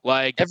well.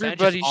 Like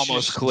everybody's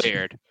almost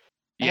cleared.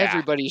 Yeah.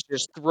 Everybody's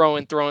just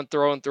throwing. The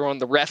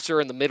refs are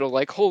in the middle,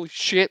 like, holy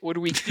shit, what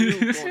do we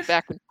do? Going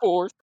back and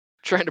forth,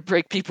 trying to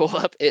break people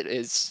up. It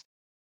was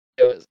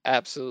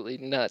absolutely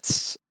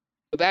nuts.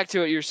 But back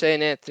to what you were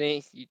saying,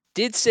 Anthony. You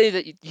did say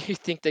that you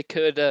think they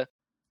could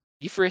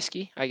be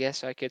frisky, I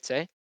guess I could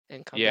say,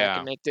 and come back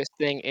and make this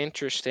thing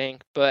interesting.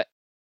 But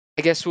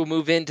I guess we'll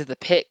move into the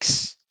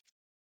picks.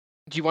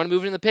 Do you want to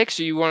move into the picks,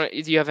 or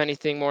do you have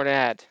anything more to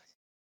add?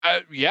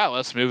 Yeah,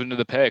 let's move into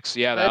the picks.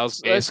 Yeah, that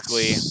was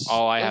basically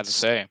all I had to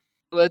say.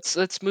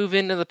 Let's move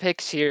into the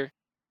picks here.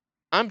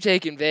 I'm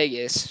taking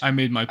Vegas. I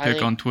made my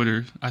pick on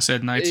Twitter. I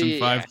said Knights in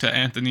 5 to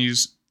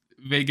Anthony's.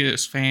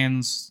 Vegas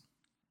fans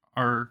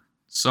are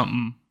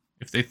something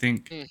if they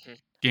think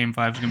Game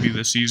 5 is going to be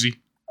this easy.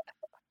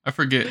 I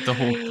forget the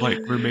whole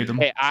verbatim.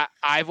 Hey,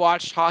 I've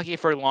watched hockey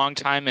for a long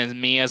time, and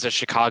me as a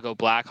Chicago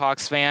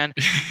Blackhawks fan,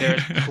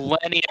 there's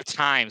plenty of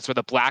times where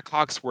the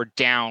Blackhawks were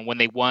down when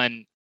they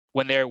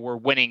were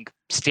winning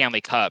Stanley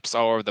Cups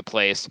all over the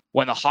place.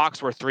 When the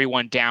Hawks were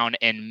 3-1 down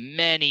in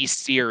many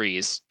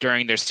series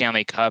during their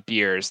Stanley Cup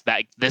years,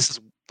 this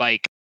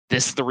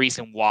is the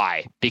reason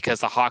why, because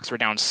the Hawks were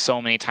down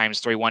so many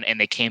times 3-1 and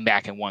they came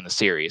back and won the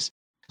series.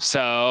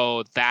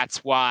 So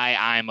that's why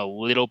I'm a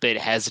little bit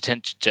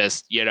hesitant to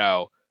just,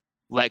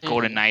 let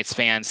Golden Knights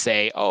fans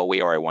say, oh,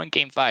 we already won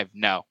Game 5.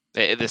 No,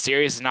 the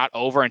series is not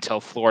over until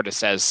Florida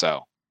says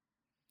so.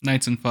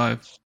 Knights in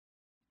 5.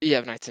 Yeah,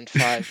 Knights in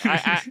 5.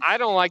 I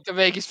don't like the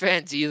Vegas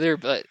fans either,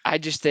 but I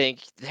just think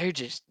they're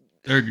just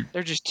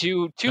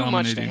too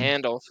much to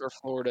handle for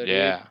Florida.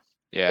 Yeah,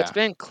 dude. It's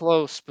been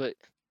close, but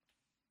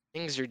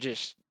things are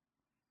just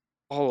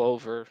all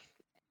over.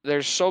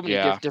 There's so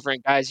many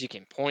different guys you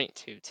can point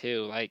to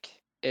too. Like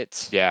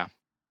it's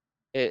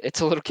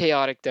a little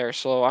chaotic there.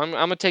 So I'm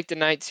gonna take the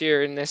Knights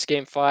here in this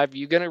Game 5.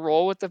 You gonna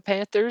roll with the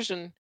Panthers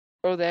and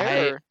go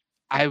there?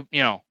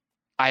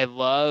 I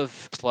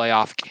love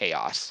playoff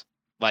chaos.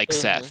 Like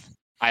Seth,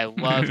 I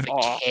love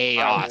the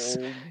chaos.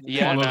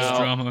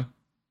 Drama.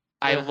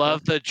 I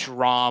love the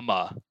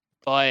drama,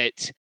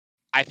 but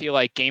I feel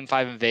like Game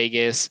 5 in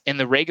Vegas, in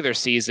the regular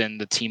season,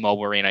 the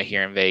T-Mobile Arena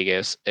here in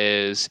Vegas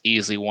is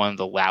easily one of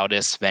the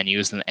loudest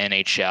venues in the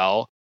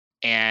NHL.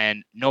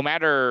 And no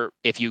matter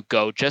if you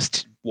go just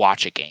to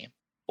watch a game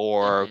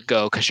or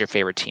go because your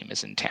favorite team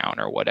is in town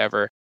or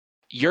whatever,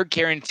 you're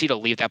guaranteed to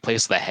leave that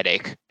place with a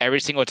headache.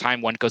 Every single time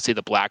I went to go see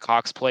the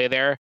Blackhawks play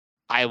there,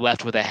 I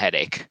left with a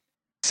headache.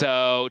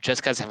 So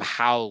just because of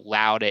how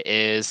loud it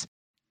is,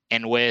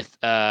 and with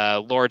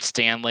Lord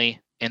Stanley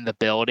in the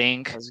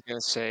building, I was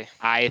gonna say,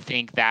 I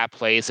think that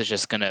place is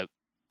just gonna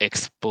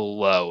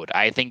explode.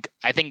 I think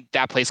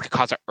that place could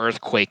cause an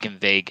earthquake in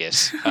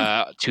Vegas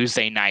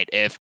Tuesday night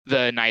if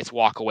the Knights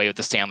walk away with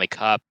the Stanley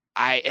Cup.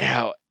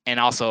 And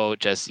also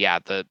just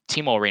the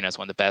T-Mobile Arena is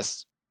one of the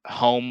best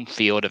home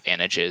field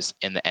advantages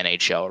in the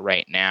NHL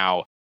right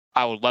now.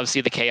 I would love to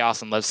see the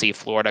chaos and love to see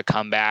Florida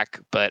come back,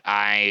 but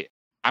I'm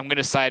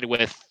gonna side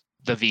with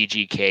the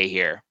VGK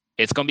here.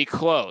 It's gonna be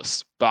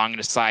close, but I'm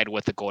gonna side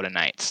with the Golden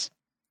Knights.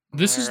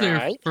 This is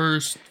their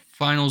first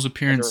finals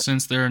appearance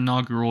since their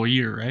inaugural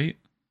year, right?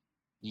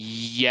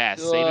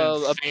 Yes, they've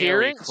been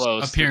very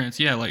close. Appearance,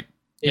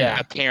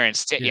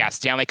 appearance. Yeah,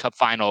 Stanley Cup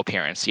final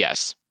appearance.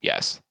 Yes.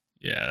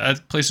 Yeah,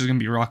 that place is gonna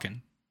be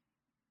rocking.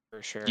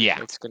 For sure.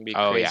 Yeah, it's gonna be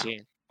crazy.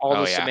 Yeah. All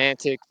the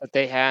semantics that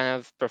they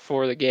have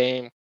before the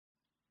game.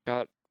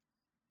 Got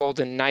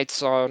Golden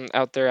Knights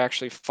out there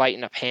actually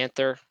fighting a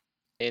Panther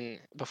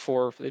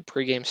before the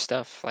pregame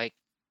stuff. Like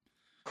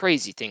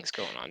crazy things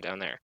going on down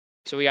there.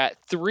 So we got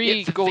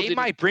 3 Golden. They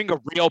might bring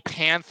a real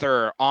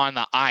Panther on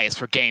the ice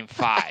for Game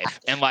 5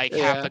 and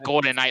have the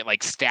Golden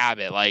Knight stab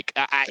it.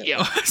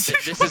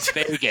 This is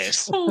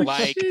Vegas.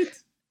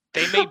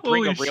 They may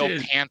bring a real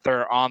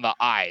Panther on the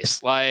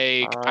ice.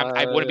 I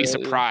wouldn't be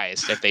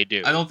surprised if they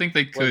do. I don't think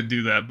they could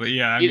do that, but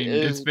I mean,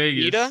 it's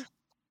Vegas. PETA?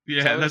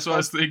 Yeah, that's what I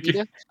was thinking.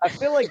 PETA? I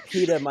feel like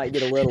PETA might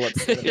get a little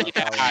upset about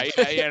that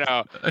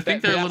one. I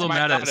think they're a little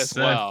mad at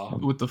Seth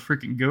with the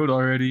freaking goat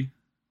already.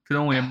 Could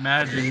only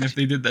imagine if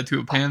they did that to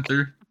a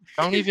Panther.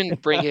 Don't even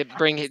bring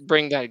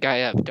that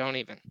guy up. Don't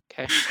even.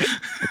 Okay.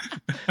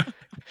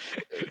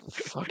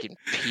 Fucking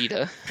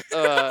PETA.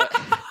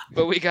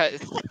 But we got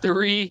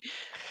three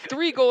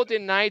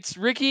Golden Knights.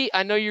 Ricky,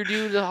 I know you're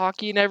new to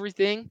hockey and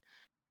everything,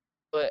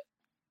 but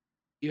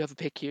you have a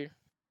pick here.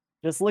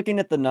 Just looking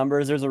at the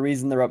numbers, there's a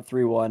reason they're up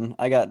 3-1.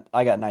 I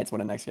got Knights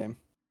winning next game.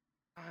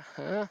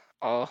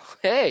 Oh,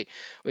 hey,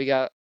 we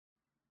got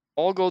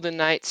all Golden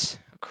Knights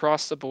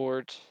across the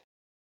board.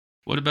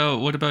 What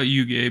about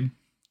you, Gabe?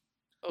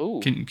 Oh,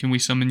 can we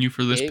summon you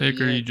for this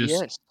pick, or you just?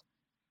 Yes.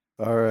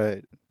 All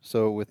right.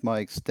 So with my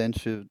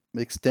extensive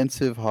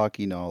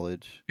hockey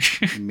knowledge,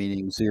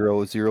 meaning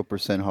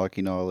 0%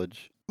 hockey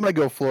knowledge, I'm gonna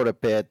go Florida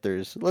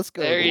Panthers. Let's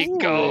go. There you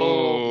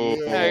go.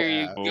 Yeah. There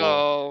you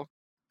go.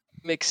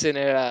 Mixing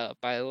it up.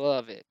 I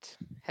love it.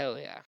 Hell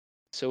yeah.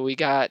 So we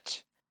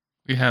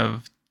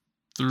have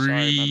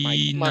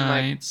 3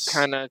 Knights.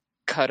 Kind of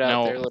cut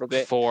out there a little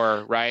bit.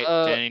 4,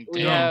 right?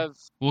 We have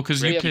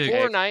because you picked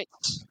 4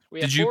 Knights.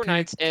 We have 4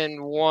 Knights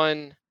and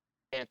 1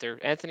 Panther.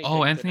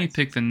 Anthony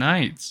picked the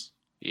Knights.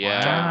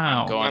 Yeah,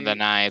 wow. I'm going the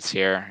Knights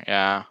here.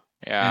 Yeah.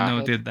 I know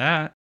it did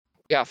that.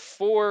 We got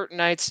 4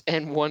 Knights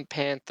and 1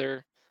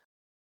 Panther.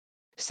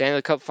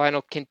 Stanley Cup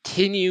final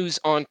continues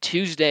on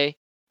Tuesday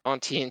on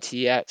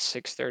TNT at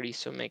 6:30.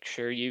 So make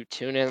sure you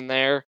tune in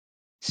there.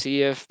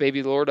 See if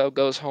Baby Lordo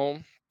goes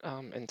home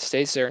and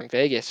stays there in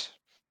Vegas.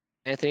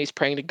 Anthony's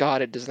praying to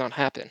God it does not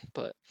happen,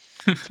 but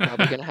it's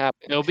probably going to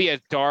happen. It'll be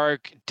a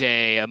dark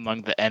day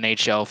among the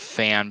NHL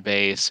fan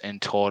base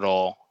in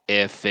total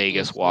if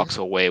Vegas walks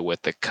away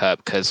with the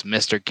cup, because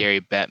Mr.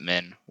 Gary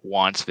Bettman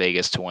wants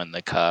Vegas to win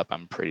the cup,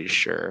 I'm pretty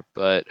sure.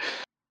 But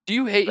do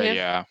you hate him?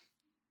 Yeah.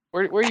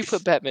 Where do you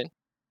put Bettman?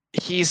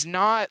 He's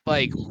not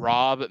like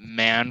Rob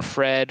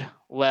Manfred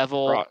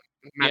level,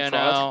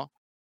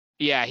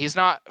 Yeah, he's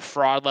not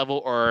fraud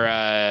level or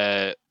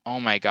oh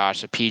my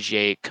gosh, the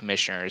PGA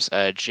commissioners.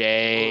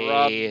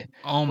 Jay.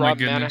 Oh my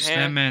goodness,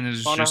 that man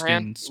is just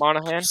getting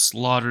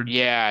slaughtered.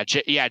 Yeah,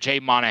 Jay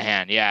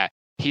Monahan. Yeah,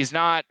 he's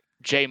not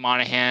Jay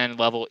Monahan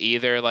level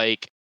either.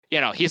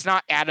 He's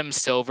not Adam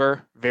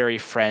Silver, very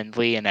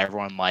friendly and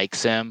everyone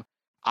likes him.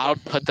 I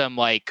would put them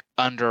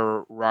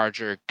under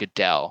Roger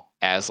Goodell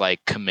as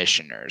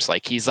commissioners.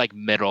 He's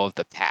middle of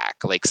the pack.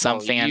 Some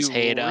fans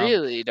hate him.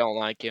 Really don't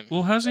like him.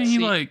 Well, hasn't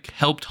he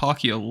helped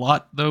hockey a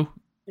lot though?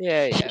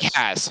 Yeah,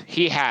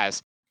 he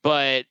has.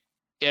 But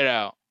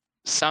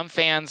some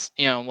fans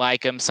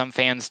like him, some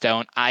fans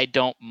don't. I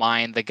don't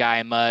mind the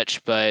guy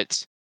much,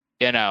 but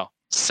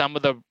some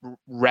of the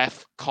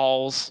ref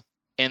calls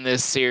in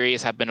this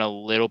series have been a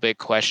little bit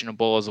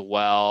questionable as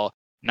well.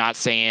 Not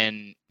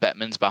saying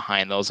Bettman's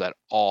behind those at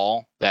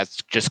all. That's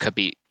just could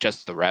be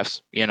just the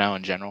refs,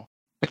 in general.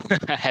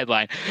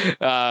 Headline: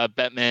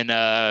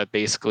 Bettman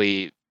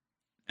basically.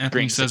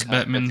 Anthony says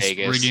Bettman's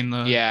rigging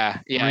the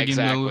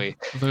exactly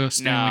the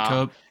Stanley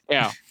Cup.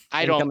 Yeah,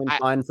 I don't.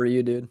 Fine for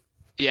you, dude.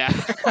 Yeah,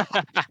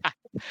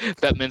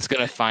 Bettman's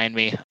gonna find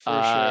me.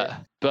 For sure.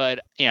 But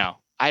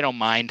I don't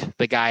mind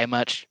the guy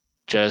much.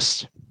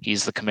 Just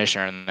he's the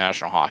commissioner in the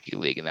National Hockey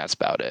League, and that's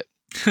about it.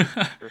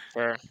 For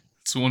sure.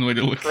 It's one way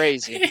to look.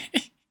 Crazy.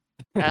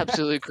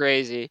 Absolutely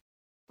crazy.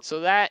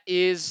 So that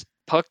is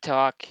Puck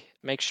Talk.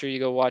 Make sure you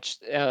go watch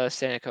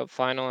Stanley Cup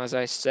Final, as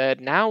I said.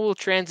 Now we'll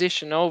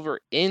transition over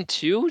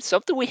into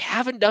something we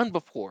haven't done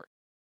before.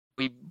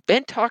 We've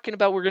been talking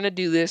about we're going to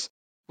do this.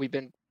 We've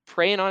been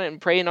praying on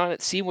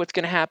it, see what's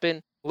going to happen.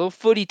 A little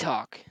footy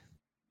talk.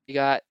 We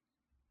got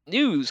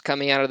news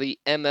coming out of the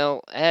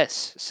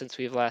MLS since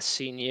we've last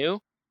seen you.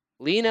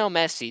 Lionel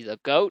Messi, the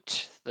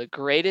GOAT, the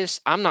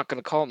greatest. I'm not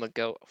going to call him the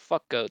GOAT.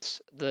 Fuck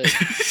GOATs.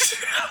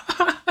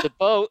 The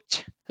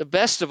boat, the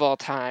best of all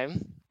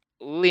time,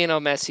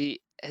 Lionel Messi,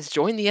 has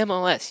joined the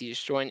MLS.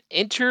 He's joined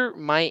Inter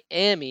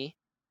Miami.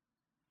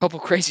 Couple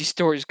crazy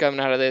stories coming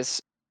out of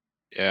this.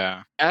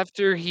 Yeah.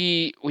 After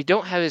we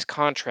don't have his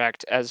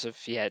contract as of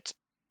yet,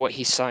 what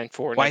he signed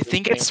for. and Well, I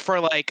think everything. it's for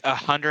like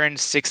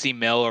 160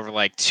 mil over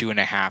like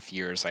 2.5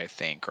 years, I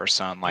think, or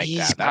something like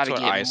He's that. That's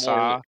gotta what get I more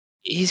saw.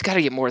 He's got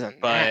to get more than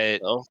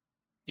that, But though.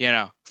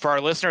 for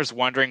our listeners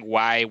wondering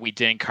why we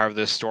didn't cover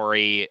this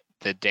story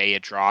the day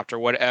it dropped or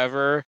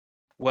whatever,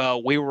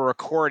 well, we were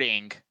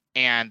recording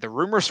and the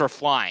rumors were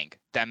flying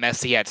that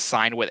Messi had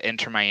signed with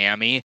Inter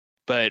Miami,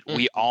 but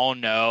we all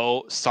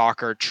know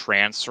soccer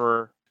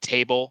transfer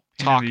table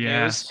talk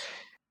news.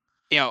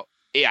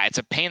 Yeah, it's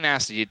a pain in the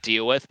ass to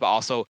deal with, but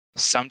also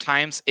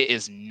sometimes it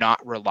is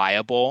not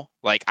reliable.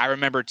 Like I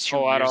remember 2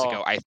 years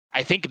ago,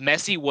 I think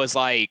Messi was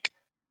like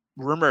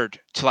rumored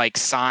to like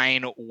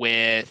sign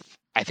with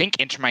I think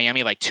Inter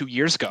Miami like 2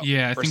 years ago.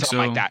 Yeah, I or think something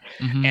so. like that.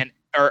 And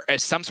or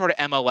some sort of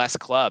MLS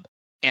club,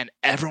 and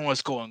everyone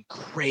was going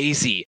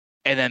crazy.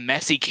 And then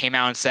Messi came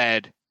out and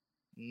said,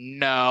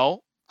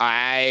 "No,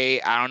 I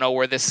don't know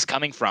where this is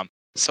coming from."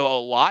 So a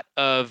lot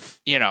of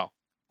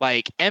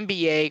like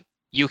NBA,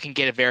 you can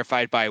get it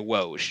verified by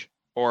Woj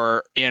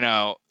or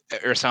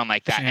or something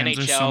like that. Shams,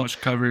 there's so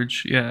much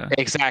coverage. Yeah.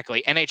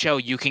 Exactly.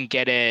 NHL, you can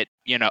get it,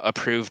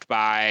 approved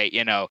by,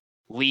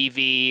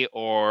 Levy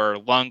or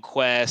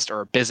Lundqvist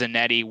or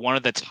Bizanetti, one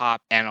of the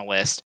top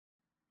analysts.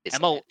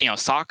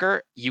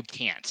 Soccer, you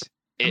can't.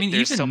 I mean,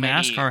 there's even so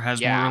NASCAR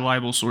has more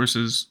reliable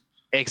sources.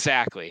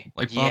 Exactly.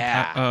 Like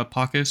Bob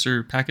Packus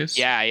or Packus.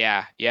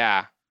 Yeah.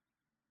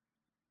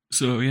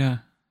 So yeah.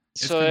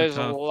 So there's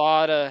a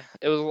lot of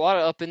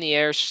up in the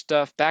air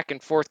stuff back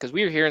and forth because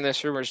we were hearing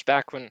this rumors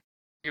back when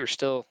we were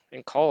still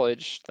in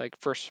college, like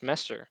first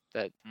semester,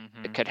 that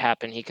it could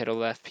happen. He could have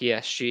left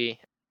PSG.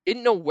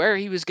 Didn't know where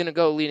he was going to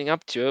go leading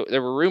up to it.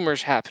 There were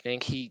rumors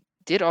happening. He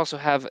did also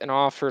have an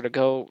offer to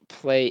go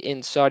play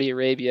in Saudi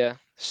Arabia.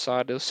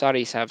 Those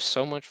Saudis have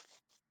so much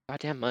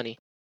goddamn money.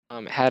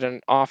 Had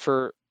an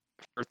offer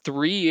for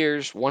 3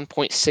 years,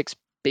 $1.6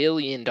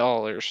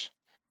 billion.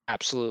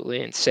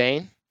 Absolutely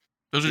insane.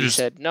 Those are He just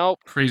said nope.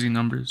 Crazy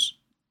numbers.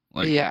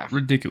 Like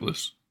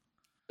ridiculous.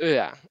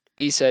 Yeah.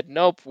 He said,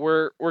 "Nope,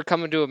 we're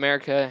coming to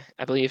America."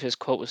 I believe his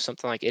quote was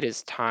something like, "It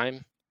is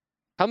time.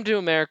 Come to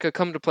America,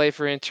 come to play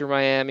for Inter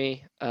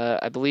Miami."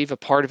 I believe a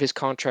part of his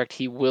contract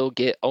he will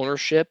get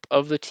ownership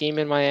of the team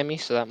in Miami,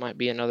 so that might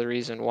be another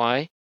reason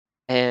why.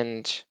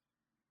 And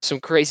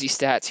some crazy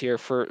stats here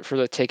for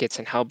the tickets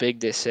and how big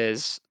this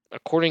is.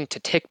 According to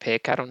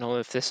TickPick, I don't know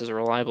if this is a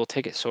reliable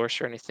ticket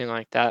source or anything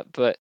like that,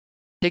 but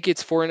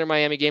tickets for Inter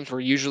Miami games were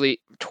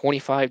usually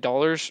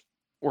 $25.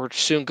 We're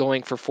soon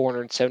going for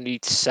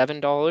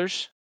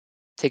 $477.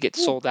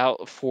 Tickets sold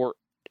out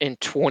in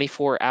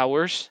 24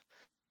 hours,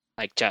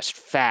 like just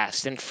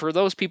fast. And for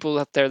those people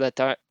out there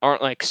that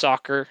aren't like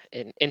soccer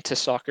and into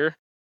soccer,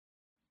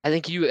 I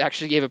think you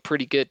actually gave a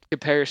pretty good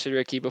comparison,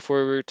 Ricky,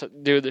 before we were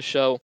doing the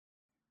show.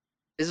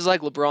 This is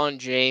like LeBron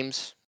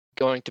James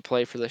going to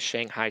play for the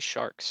Shanghai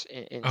Sharks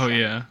in China.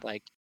 Yeah.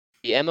 Like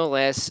the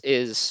MLS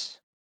is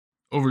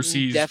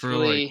overseas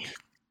definitely for like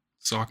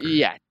soccer.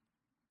 Yeah.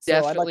 So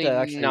Definitely I'd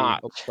like to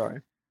not. sorry.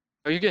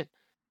 Are you good?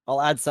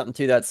 I'll add something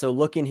to that. So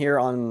looking here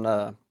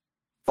on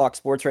Fox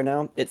Sports right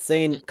now, it's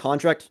saying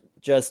contract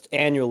just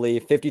annually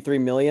 53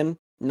 million,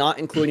 not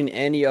including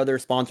any other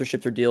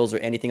sponsorships or deals or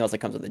anything else that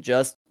comes with it.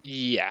 Just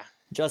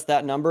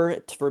that number.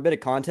 For a bit of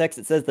context,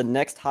 it says the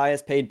next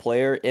highest paid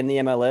player in the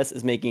MLS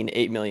is making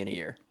 8 million a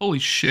year. Holy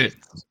shit.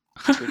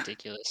 It's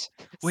ridiculous.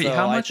 Wait,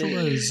 how much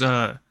was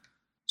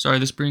sorry,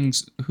 this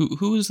brings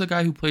who is the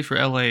guy who played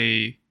for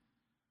LA?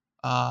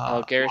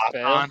 Gareth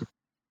Bale.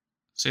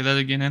 Say that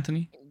again,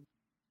 Anthony.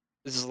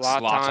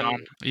 Zlatan.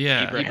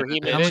 Yeah.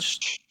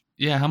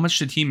 How much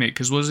did he make?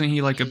 Because wasn't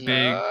he like a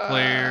big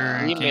player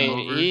and came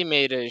over? He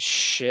made a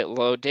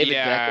shitload. David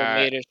Beckham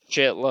made a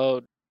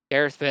shitload.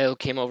 Gareth Bale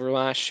came over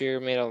last year,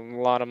 made a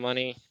lot of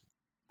money.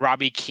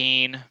 Robbie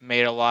Keane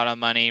made a lot of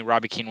money.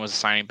 Robbie Keane was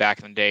signing back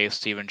in the day.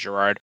 Steven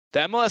Gerrard. The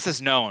MLS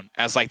is known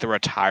as like the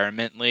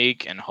retirement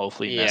league, and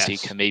hopefully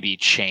Messi can maybe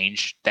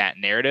change that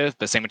narrative.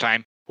 But at the same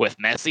time, with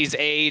Messi's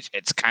age,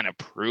 it's kind of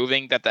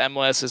proving that the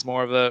MLS is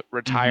more of a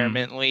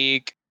retirement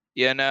league,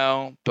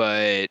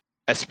 But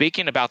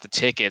speaking about the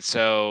tickets,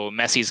 so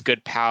Messi's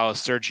good pal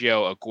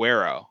Sergio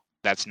Aguero,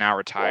 that's now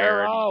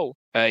retired,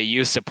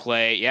 used to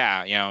play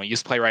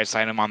right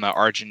beside him on the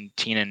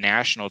Argentina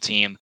national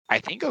team. I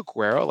think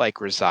Aguero like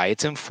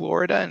resides in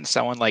Florida, and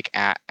someone like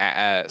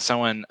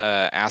someone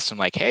asked him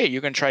like, "Hey,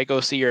 you can try to go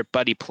see your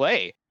buddy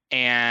play,"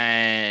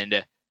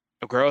 and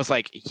Aguero's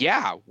like,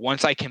 "Yeah,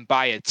 once I can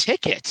buy a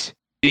ticket."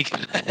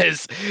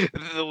 Because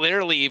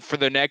literally for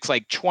the next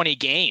like 20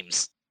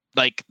 games,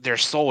 like they're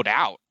sold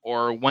out.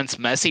 Or once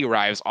Messi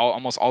arrives,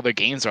 almost all their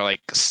games are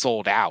like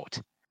sold out.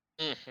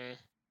 Mm-hmm.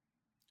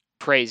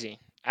 Crazy,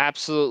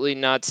 absolutely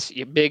nuts.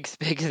 Big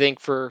thing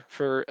for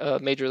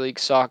Major League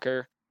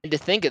Soccer. And to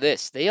think of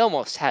this, they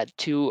almost had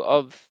 2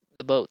 of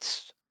the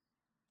boats.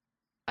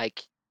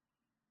 Like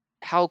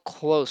how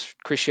close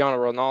Cristiano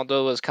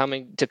Ronaldo was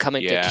coming to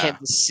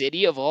Kansas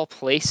City of all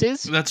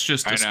places. That's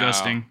just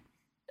disgusting.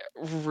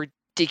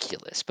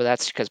 Ridiculous, but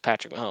that's because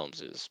Patrick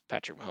Mahomes is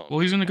Patrick Mahomes. Well,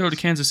 he's gonna go to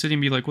Kansas City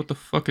and be like, "What the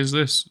fuck is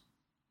this?"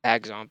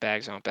 Bags on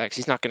bags on bags.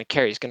 He's not going to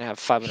carry. He's going to have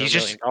 $500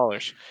 million.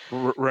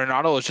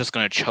 Ronaldo is just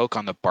going to choke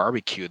on the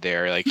barbecue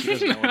there. Like he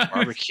doesn't know what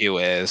barbecue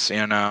is,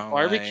 you know.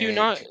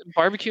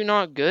 Barbecue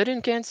not good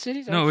in Kansas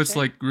City. No, it's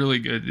like really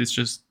good. It's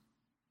just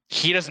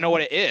he doesn't know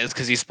what it is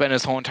because he spent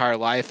his whole entire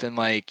life in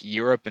like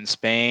Europe and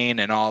Spain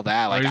and all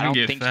that. Like I don't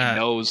think he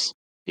knows.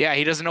 Yeah,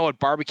 he doesn't know what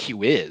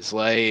barbecue is.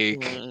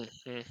 Like.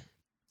 Mm-hmm.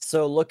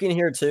 So looking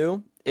here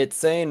too, it's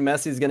saying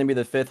Messi's going to be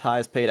the 5th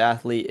highest paid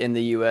athlete in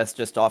the U.S.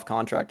 just off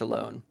contract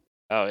alone.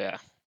 Oh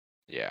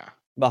yeah.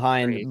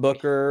 Behind Crazy.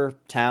 Booker,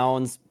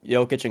 Towns,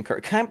 Jokic, and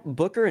Kirk.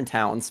 Booker and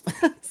Towns.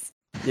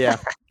 Yeah.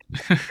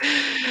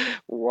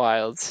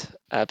 Wild.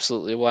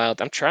 Absolutely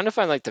wild. I'm trying to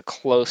find like the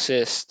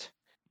closest.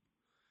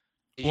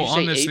 Did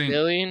you say 8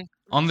 million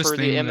on this for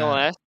thing, the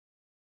MLS?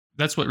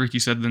 That's what Rickey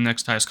said the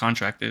next highest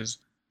contract is.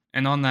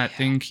 And on that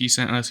thing he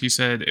sent us, he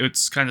said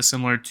it's kind of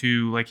similar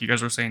to, like you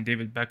guys were saying,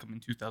 David Beckham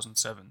in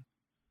 2007.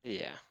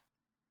 Yeah.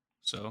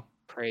 So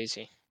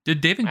crazy.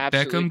 Did David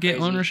Beckham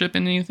get ownership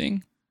in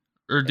anything?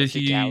 Or did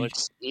he?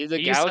 The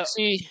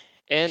Galaxy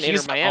and Inter Miami.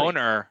 He's the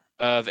owner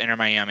of Inter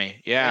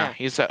Miami. Yeah,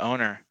 he's the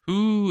owner.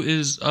 Who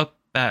is up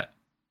at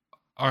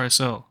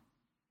RSL?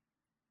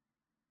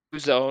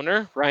 Who's the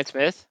owner? Ryan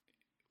Smith?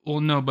 Well,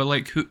 no, but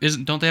like,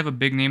 don't they have a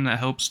big name that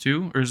helps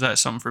too? Or is that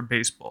something for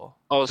baseball?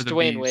 Oh, it's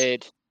Dwayne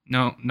Wade.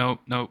 No. Like,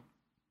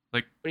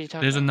 what are you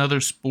talking there's about? another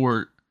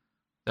sport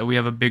that we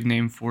have a big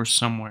name for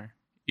somewhere,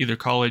 either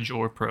college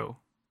or pro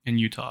in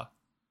Utah.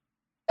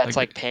 That's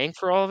like paying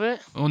for all of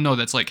it? Oh, no,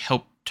 that's like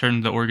help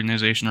turn the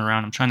organization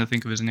around. I'm trying to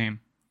think of his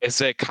name.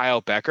 Is it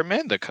Kyle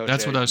Beckerman, the coach?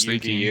 That's what I was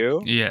thinking. Yeah.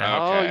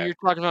 Okay. Oh, you're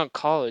talking about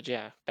college,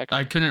 yeah. Beckerman.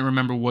 I couldn't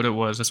remember what it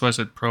was. That's why I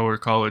said pro or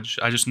college.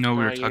 I just know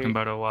we were talking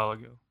about it a while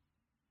ago.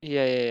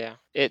 Yeah.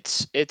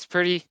 It's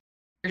pretty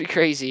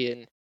crazy,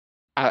 and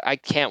I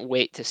can't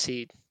wait to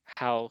see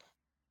how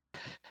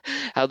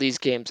these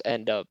games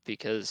end up,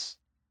 because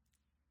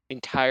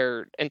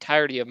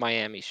entirety of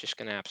Miami is just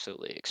going to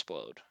absolutely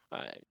explode.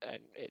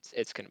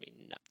 It's going to be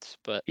nuts.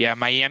 But yeah,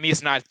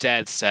 Miami's not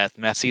dead, Seth.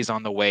 Messi's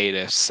on the way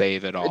to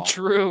save it all.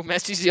 True.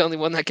 Messi's the only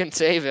one that can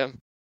save him.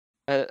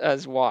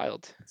 That's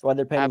wild. That's why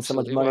they're paying him so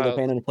much money. Wild. They're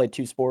paying him to play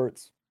 2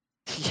 sports.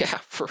 Yeah,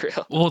 for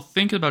real. Well,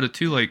 think about it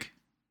too. Like,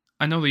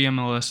 I know the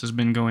MLS has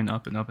been going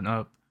up and up and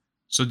up.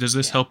 So does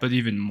this help it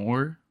even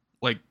more?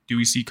 Like, do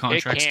we see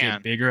contracts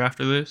get bigger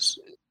after this?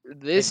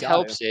 This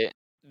helps it.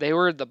 They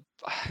were the...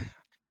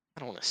 I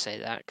don't want to say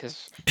that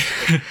because...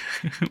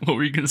 What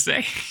were you going to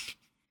say?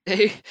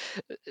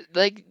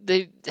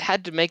 They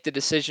had to make the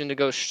decision to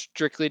go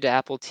strictly to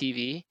Apple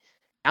TV.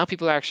 Now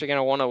people are actually going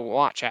to want to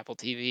watch Apple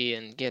TV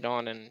and get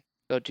on and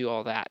go do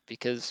all that,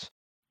 because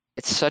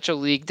it's such a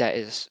league that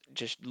is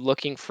just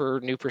looking for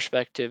new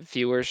perspective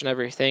viewers and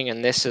everything.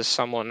 And this is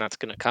someone that's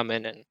going to come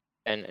in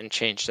and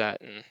change that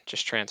and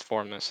just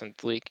transform this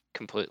league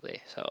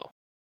completely. So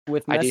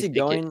with Messi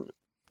going,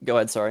 go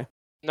ahead. Sorry.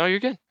 No, you're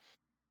good.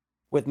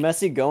 With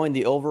Messi going,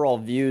 the overall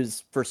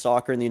views for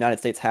soccer in the United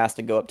States has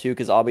to go up too,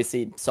 because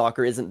obviously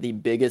soccer isn't the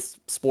biggest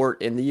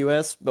sport in the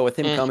U.S. But with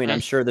him coming,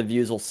 I'm sure the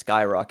views will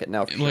skyrocket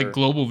now. Like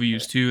global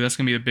views too. That's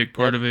gonna be a big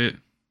part of it.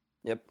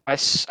 Yep. I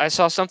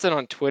saw something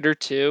on Twitter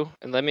too,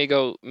 and let me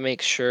go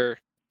make sure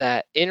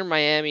that Inter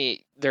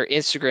Miami, their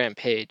Instagram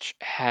page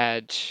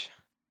had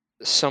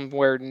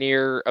somewhere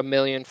near 1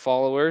 million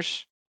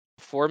followers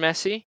for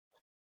Messi.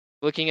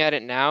 Looking at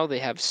it now, they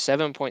have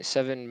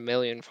 7.7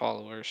 million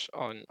followers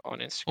on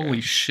Instagram. Holy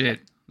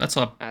shit. That's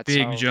a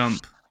big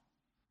jump.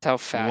 That's how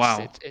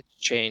fast it's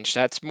changed.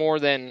 That's more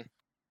than...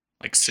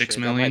 Like 6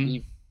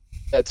 million?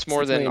 That's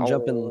more than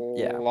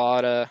a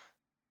lot of...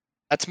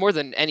 That's more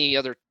than any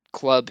other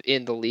club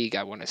in the league,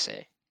 I want to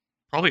say.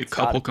 Probably a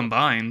couple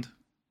combined.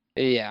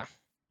 Yeah.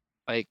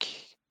 Like,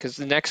 because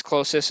the next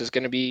closest is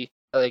going to be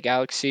LA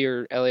Galaxy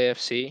or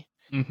LAFC.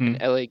 Mm-hmm.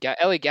 And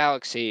LA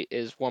Galaxy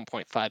is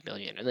 1.5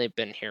 million, and they've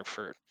been here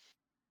for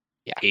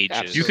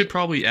ages. You could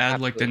probably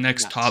add like the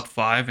next top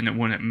 5, and it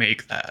wouldn't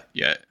make that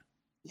yet.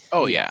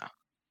 Oh yeah,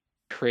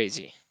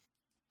 crazy.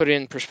 Put it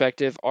in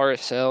perspective,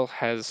 RSL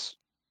has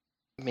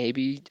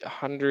maybe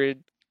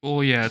 100. Oh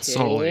yeah, it's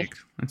Salt Lake.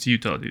 It's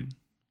Utah, dude.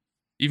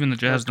 Even the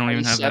Jazz don't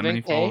even have that many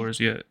followers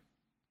yet.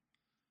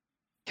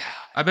 God.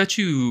 I bet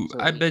you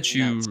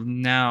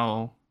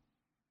now.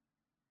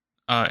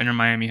 Inter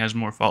Miami has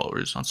more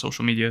followers on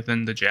social media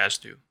than the Jazz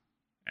do,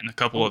 and a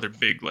couple other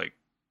big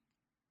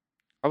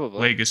Probably.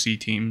 legacy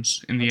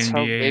teams in the That's how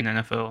NBA big- and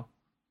NFL.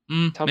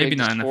 That's how Maybe big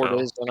the not sport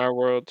NFL. is in our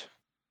world.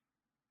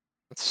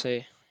 Let's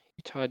see.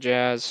 Utah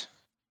Jazz.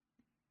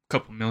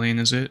 Couple million,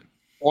 is it?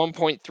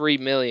 1.3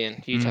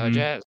 million Utah Mhm.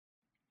 Jazz.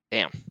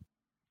 Damn.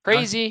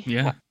 Crazy.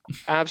 Yeah.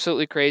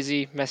 Absolutely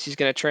crazy. Messi's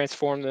going to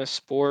transform the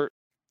sport.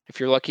 If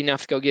you're lucky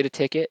enough to go get a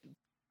ticket,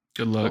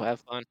 Good go luck. have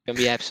fun. It's going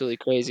to be absolutely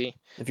crazy.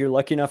 If you're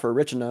lucky enough or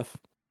rich enough.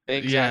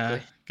 Exactly.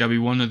 Yeah, gotta be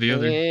one or the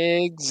other.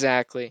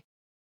 Exactly.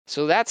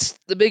 So that's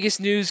the biggest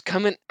news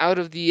coming out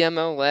of the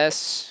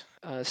MLS.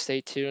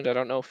 Stay tuned. I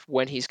don't know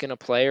when he's going to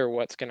play or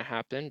what's going to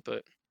happen,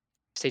 but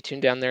stay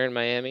tuned down there in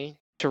Miami.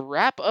 To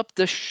wrap up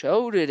the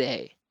show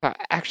today, I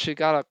actually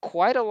got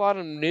quite a lot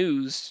of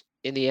news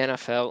in the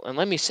NFL. And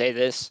let me say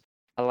this.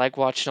 I like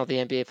watching all the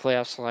NBA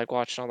playoffs. I like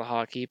watching all the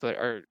hockey. But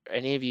are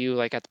any of you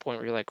like at the point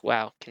where you're like,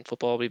 wow, can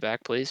football be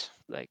back, please?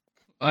 Like,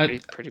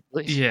 pretty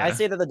please. Yeah. I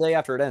say that the day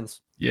after it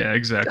ends. Yeah,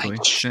 exactly.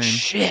 Like, Same.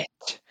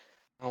 shit.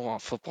 I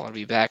want football to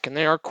be back. And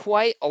there are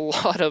quite a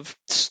lot of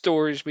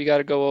stories we got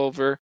to go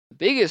over. The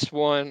biggest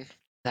one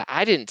that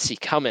I didn't see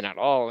coming at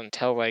all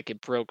until like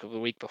it broke the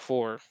week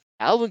before.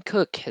 Dalvin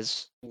Cook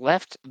has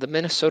left the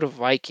Minnesota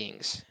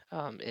Vikings.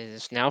 It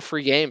is now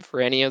free game for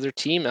any other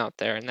team out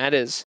there, and that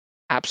is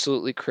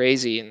absolutely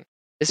crazy. And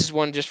this is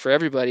one just for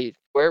everybody.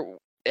 Where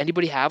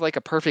anybody have like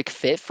a perfect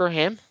fit for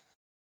him?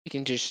 You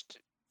can just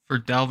For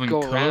Dalvin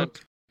go Cook, around.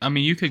 I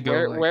mean, you could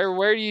go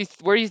Where do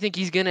you think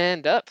he's gonna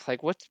end up?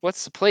 Like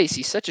what's the place?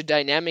 He's such a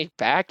dynamic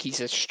back. He's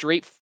a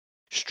straight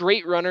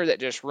runner that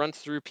just runs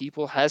through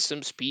people. Has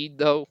some speed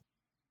though.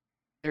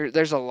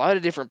 There's a lot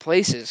of different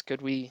places.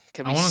 Could we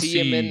see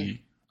him in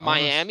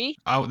Miami?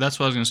 That's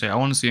what I was gonna say. I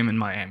want to see him in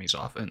Miami's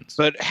offense.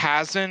 But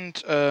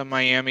hasn't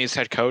Miami's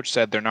head coach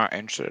said they're not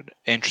interested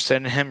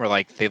in him, or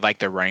like they like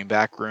their running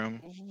back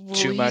room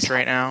too much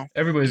right now?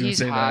 Everybody's gonna He's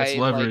say that high it's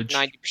leverage.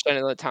 like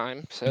 90% of the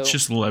time. So It's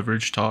just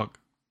leverage talk.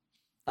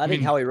 I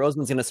think mean- Howie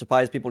Roseman's going to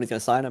surprise people when he's going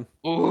to sign him.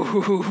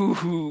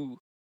 ooh,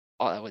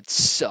 oh, that would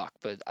suck.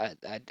 But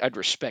I'd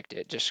respect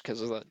it just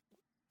because of the He's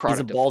a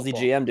product of ballsy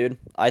football. GM, dude.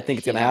 I think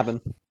it's going to Yeah.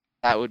 happen.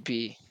 That would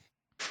be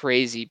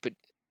crazy. But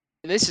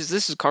this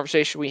is a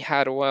conversation we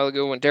had a while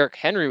ago when Derrick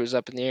Henry was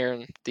up in the air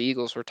and the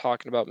Eagles were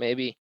talking about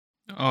maybe.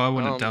 Oh, I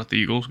wouldn't doubt the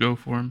Eagles go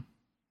for him.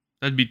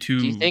 That'd be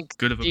too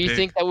good of a pick. Do you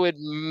think that would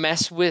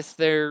mess with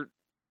their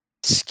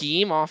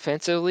scheme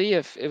offensively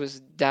if it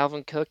was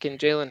Dalvin Cook and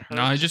Jalen Hurts?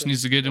 No, he just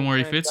needs to get in where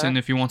he fits in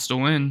if he wants to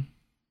win.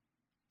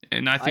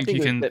 And I think he he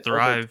would can fit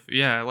thrive. perfect.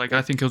 Yeah, like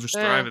I think he'll just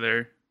thrive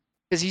there.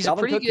 Because he's Dalvin a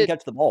pretty Cook good. can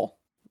catch the ball.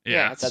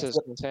 Yeah, that's what I was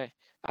gonna say.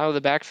 Out of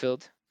the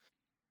backfield.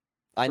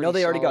 I know Pretty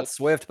they already solid. got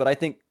Swift, but I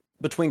think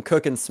between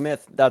Cook and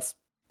Smith, that's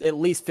at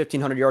least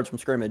 1,500 yards from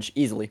scrimmage,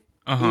 easily.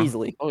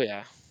 Easily. Oh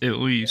yeah. At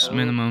least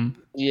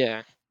minimum.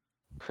 Yeah.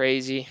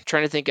 Crazy.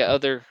 Trying to think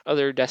of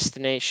other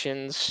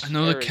destinations. I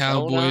know the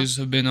Cowboys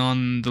have been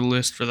on the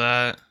list for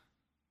that.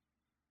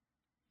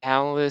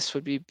 Dallas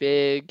would be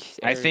big.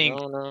 I think-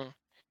 Arizona.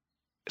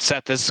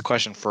 Seth, this is a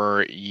question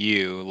for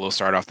you. We'll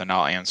start off, then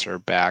I'll answer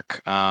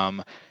back.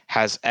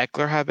 Has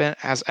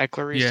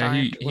Eckler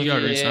resigned? he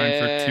got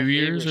re-signed for 2 he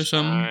years or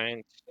something.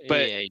 resigned.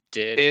 But yeah, he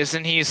did.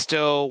 Isn't he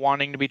still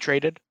wanting to be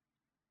traded?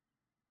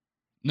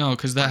 No,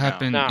 because that No.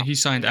 happened. No. He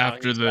signed No,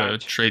 after he's the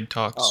out. trade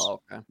talks. Oh,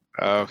 okay.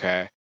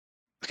 Okay.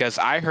 Because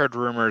I heard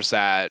rumors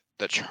that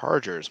the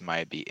Chargers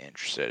might be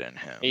interested in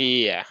him.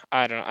 Yeah,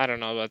 I don't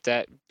know about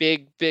that.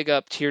 Big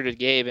up tier to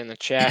Gabe in the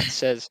chat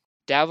says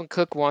Dalvin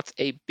Cook wants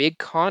a big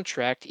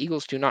contract.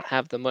 Eagles do not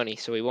have the money,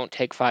 so he won't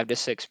take 5 to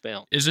 6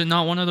 mil. Is it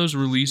not one of those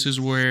releases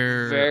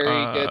where? Very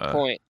good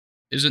point.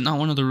 Is it not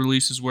one of the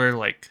releases where,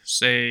 like,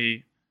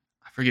 say,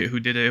 I forget who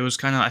did it. It was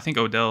kind of, I think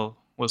Odell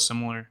was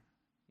similar,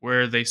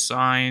 where they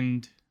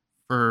signed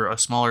for a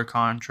smaller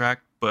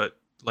contract, but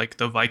like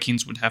the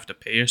Vikings would have to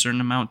pay a certain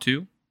amount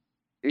too.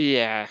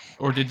 Yeah.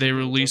 Or did they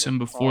release him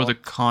before the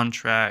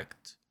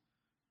contract?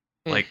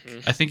 Like,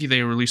 I think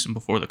they released him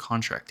before the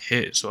contract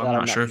hit, so I'm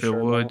not sure if it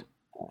would.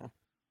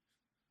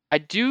 I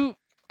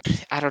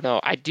don't know.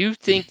 I do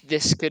think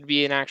this could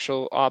be an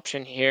actual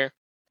option here.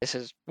 This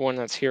is one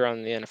that's here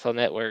on the NFL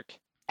Network.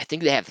 I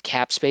think they have the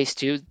cap space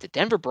too. The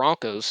Denver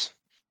Broncos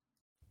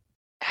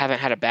haven't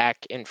had a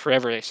back in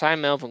forever. They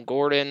signed Melvin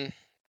Gordon.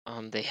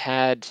 They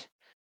had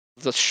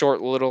the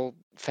short little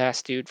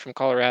fast dude from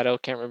Colorado.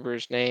 Can't remember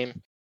his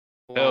name.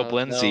 Philip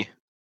Lindsay.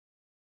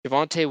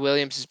 Javonte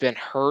Williams has been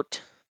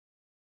hurt.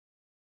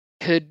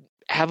 Could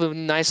have a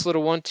nice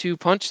little 1-2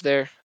 punch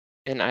there.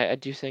 And I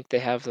do think they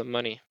have the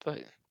money,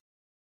 but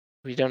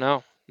we don't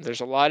know.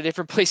 There's a lot of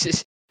different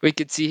places we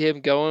could see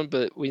him going,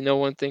 but we know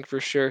one thing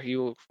for sure. He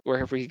will,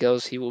 wherever he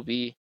goes, he will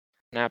be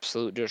an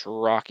absolute just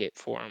rocket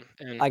for him.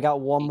 And I got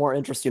one more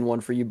interesting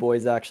one for you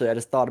boys, actually. I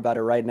just thought about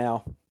it right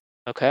now.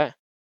 okay.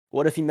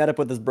 What if he met up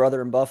with his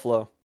brother in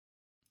Buffalo?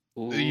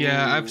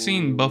 Yeah, I've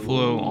seen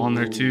Buffalo on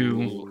there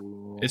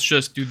too. It's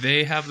just, do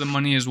they have the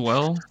money as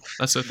well?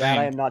 That's the That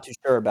I thing. am not too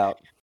sure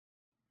about.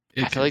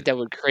 I feel like that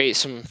would create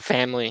some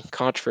family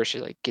controversy.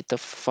 Like, get the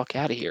fuck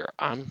out of here.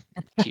 I'm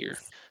here,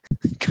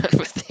 kind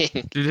of a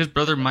thing. Dude, his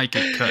brother might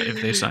get cut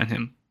if they sign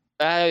him.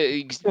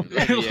 Like,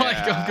 Like,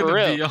 I'm for gonna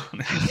real. be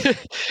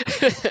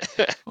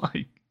honest.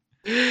 Like,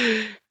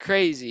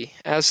 Crazy,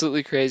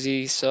 absolutely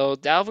crazy. So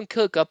Dalvin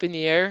Cook up in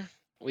the air.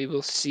 We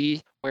will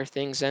see where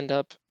things end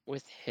up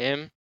with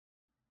him.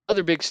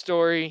 Other big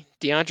story,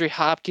 DeAndre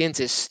Hopkins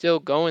is still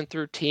going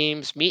through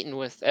teams, meeting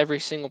with every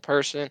single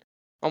person.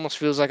 Almost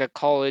feels like a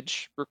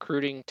college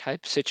recruiting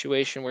type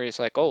situation where he's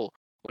like, oh,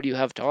 what do you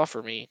have to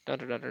offer me? Da,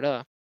 da, da, da,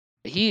 da.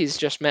 He's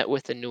just met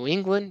with the New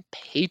England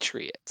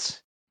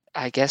Patriots.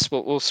 I guess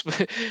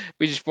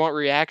we just want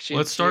reactions.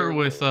 let's start here.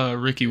 with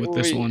Rickey with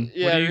this one.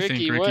 Yeah, What do you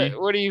Rickey, think, Rickey?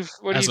 what are you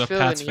As a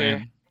feeling Pats here?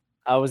 fan.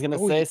 I was gonna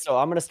say, so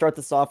I'm gonna start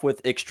this off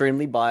with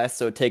extremely biased,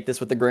 so take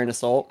this with a grain of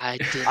salt. I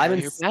didn't I've know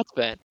been you're a Pats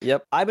fan.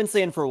 Yep, I've been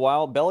saying for a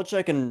while,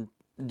 Belichick and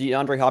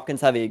DeAndre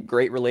Hopkins have a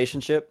great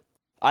relationship.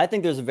 I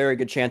think there's a very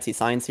good chance he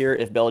signs here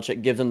if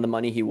Belichick gives him the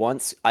money he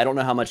wants. I don't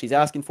know how much he's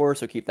asking for,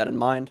 so keep that in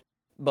mind.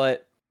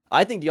 But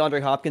I think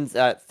DeAndre Hopkins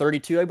at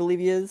 32, I believe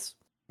he is,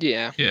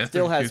 Yeah.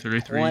 still 32, has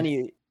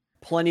 33.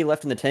 plenty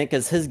left in the tank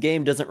because his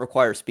game doesn't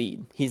require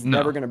speed. He's No.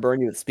 never going to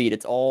burn you with speed.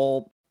 It's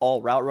all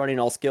route running,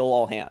 all skill,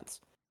 all hands.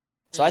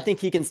 So I think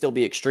he can still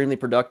be extremely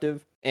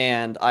productive.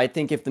 And I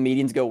think if the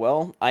meetings go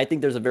well, I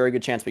think there's a very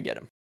good chance we get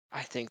him.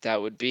 I think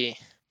that would be.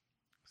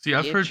 See,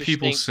 I've heard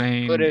people Interesting,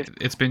 saying but if-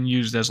 it's been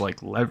used as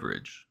like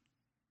leverage.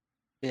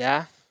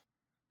 Yeah.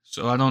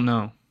 So I don't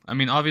know. I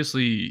mean,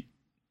 obviously,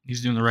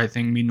 he's doing the right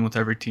thing, meeting with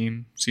every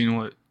team, seeing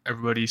what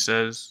everybody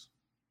says.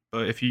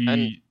 But if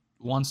he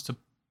wants to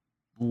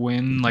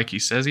win like he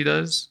says he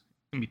does,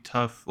 it's gonna be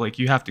tough. Like,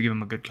 you have to give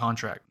him a good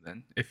contract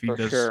then. If he For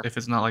does, sure. if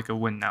it's not like a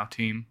win now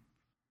team.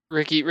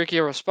 Rickey,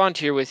 I'll respond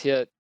here with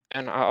you,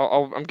 and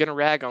I'm gonna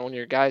rag on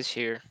your guys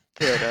here,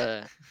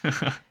 but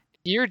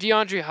you're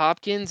DeAndre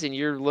Hopkins and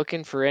you're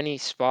looking for any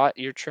spot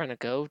you're trying to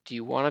go. Do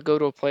you want to go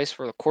to a place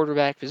where the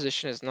quarterback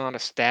position is not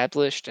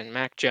established and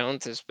Mac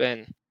Jones has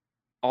been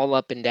all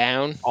up and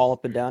down? All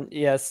up and down.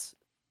 Yes.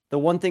 The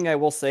one thing I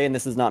will say, and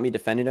this is not me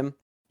defending him,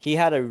 he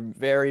had a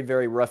very,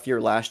 very rough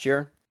year last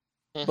year.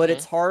 But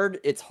it's hard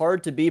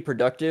to be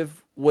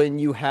productive when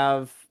you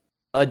have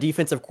a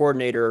defensive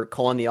coordinator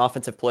calling the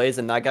offensive plays,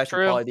 and that guy should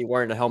True. probably be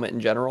wearing a helmet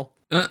in general.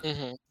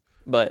 Mhm.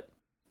 But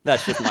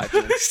that's just my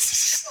opinion.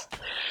 It's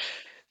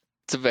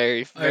a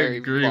very, I very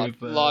agree with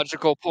that.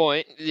 logical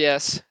point.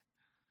 Yes,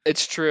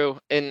 it's true.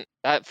 And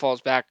that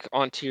falls back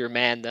onto your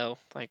man, though.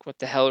 Like, what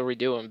the hell are we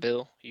doing,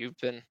 Bill? You've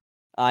been.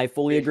 I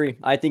fully agree.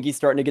 I think he's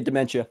starting to get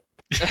dementia.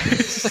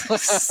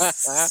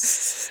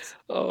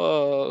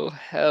 Oh,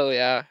 hell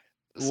yeah.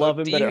 Love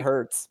him, but it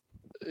hurts.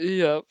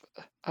 Yep.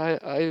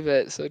 I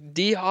bet. So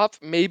D-Hop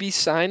may be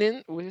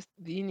signing with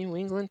the New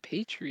England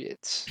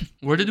Patriots.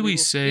 Where did we will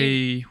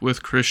see. say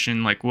with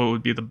Christian, like, what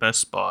would be the best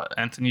spot?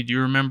 Anthony, do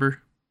you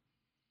remember?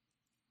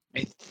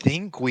 I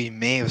think we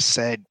may have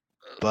said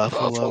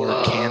Buffalo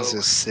or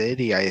Kansas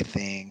City, I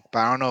think. But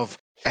I don't know if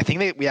I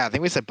think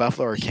we said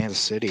Buffalo or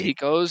Kansas He City.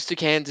 goes to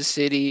Kansas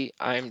City.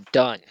 I'm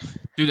done.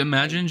 Dude,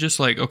 imagine just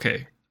like,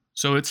 okay,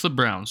 so it's the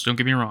Browns, don't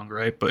get me wrong,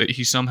 right? But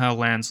he somehow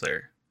lands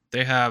there.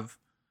 They have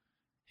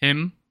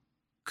him,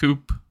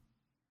 Coop,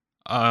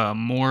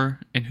 Moore,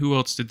 and who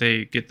else did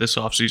they get this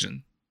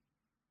offseason?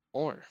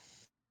 More.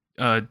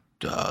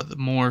 The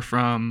Moore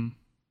from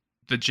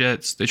the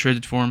Jets. They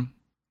traded for him.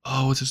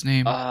 Oh, what's his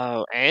name?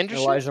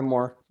 Anderson? Elijah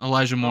Moore.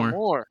 Elijah Moore.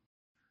 More.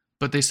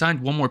 But they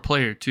signed one more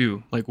player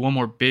too, like one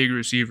more big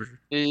receiver.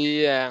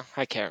 Yeah,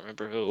 I can't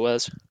remember who it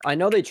was. I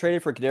know they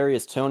traded for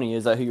Kadarius Toney.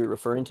 Is that who you're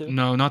referring to?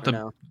 No, not Or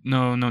the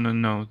no?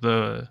 no.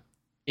 The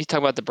He's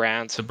talking about the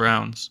Browns.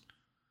 Browns.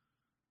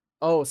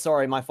 Oh,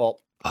 sorry, my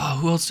fault. Oh,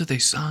 who else did they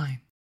sign?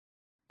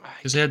 I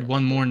Because they had can't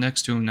one remember. more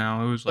next to him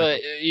now. It was like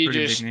But a you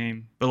pretty just big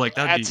name. But like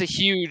that'd that's be. a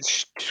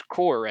huge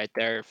core right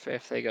there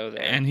if they go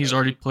there. And he's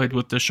already played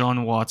with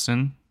Deshaun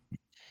Watson.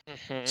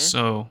 Mhm.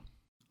 So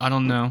I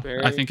don't know.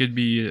 Very- I think that'd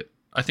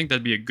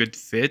be a good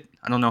fit.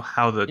 I don't know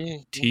how the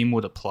Mhm. team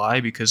would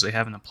apply because they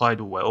haven't applied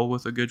well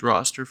with a good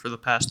roster for the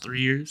past 3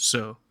 years.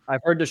 So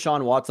I've heard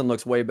Deshaun Watson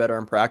looks way better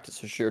in practice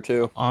this year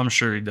too. I'm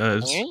sure he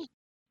does. Mhm.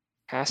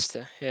 Has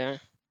to, yeah.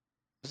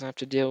 Doesn't have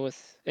to deal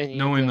with any of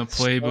Knowing the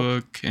stuff.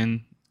 playbook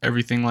and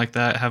everything like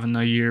that, having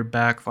a year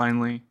back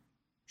finally,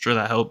 sure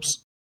that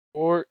helps.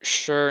 For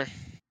sure.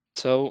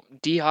 So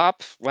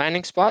D-Hop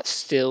landing spot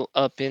still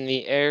up in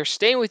the air.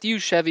 Staying with you,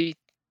 Chevy.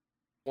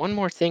 One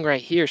more thing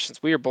right here,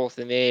 since we are both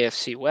in the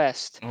AFC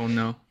West. Oh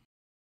no.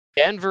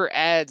 Denver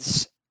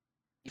adds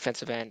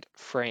defensive end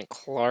Frank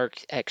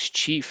Clark,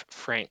 ex-Chief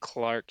Frank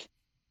Clark.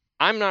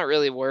 I'm not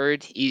really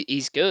worried.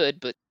 He's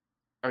good, but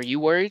are you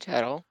worried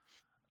at all?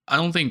 I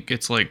don't think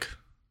it's like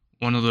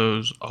one of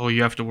those, oh,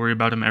 you have to worry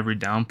about him every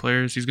down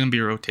players. He's going to be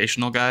a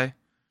rotational guy.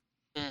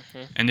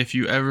 Mm-hmm. And if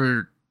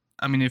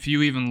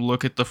you even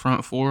look at the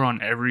front four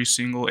on every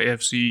single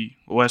AFC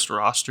West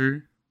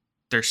roster,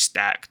 they're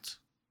stacked.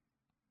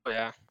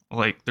 Yeah.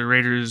 Like the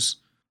Raiders,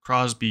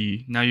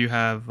 Crosby, now you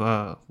have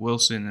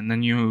Wilson, and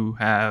then you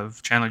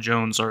have Chandler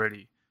Jones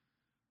already.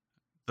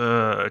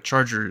 The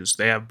Chargers,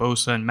 they have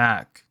Bosa and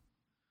Mack.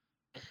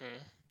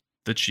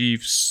 The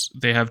Chiefs,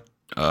 they have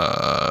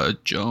Chandler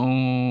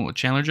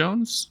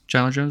Jones.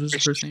 Chandler Jones is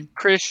his first name.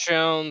 Chris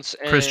Jones.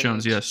 Chris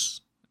Jones, yes.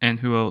 And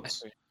who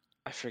else?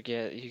 I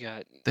forget. You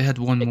got. They had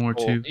one Nick more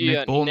too.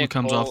 Nick Bolton Nick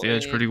comes off the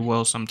edge pretty Bolton.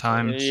 well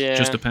sometimes. Yeah.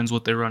 Just depends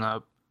what they run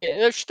up. Yeah,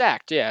 they're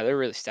stacked. Yeah, they're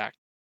really stacked.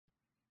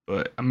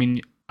 But I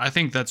mean, I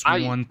think that's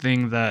one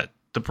thing that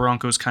the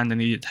Broncos kind of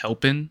needed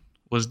help in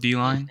was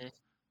D-line.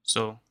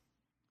 So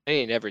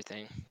they need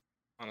everything.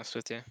 Honest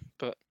with you,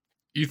 but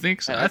you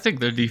think so? I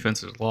think their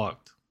defense is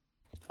locked.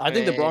 I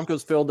think the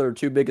Broncos filled their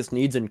two biggest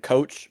needs in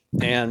coach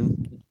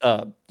and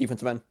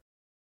defensive end.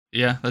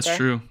 Yeah, that's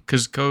true.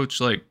 Because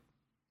coach, like,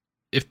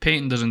 if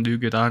Peyton doesn't do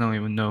good, I don't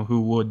even know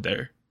who would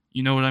there.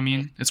 You know what I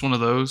mean? It's one of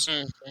those.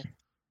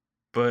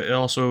 But it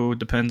also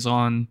depends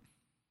on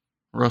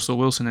Russell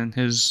Wilson and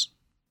his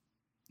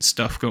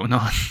stuff going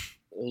on.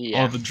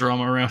 Yeah. All the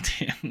drama around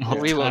him all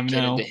the time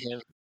now.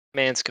 Him.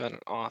 Man's got an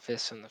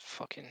office in the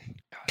fucking.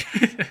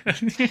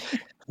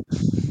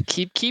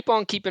 Keep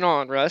on keeping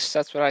on, Russ.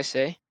 That's what I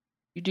say.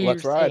 You do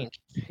Let's your ride.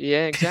 thing.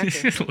 Yeah,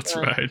 exactly. Let's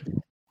ride.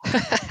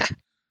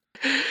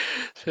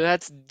 So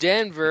that's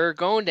Denver.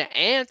 Going to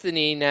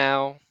Anthony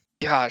now.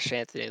 Gosh,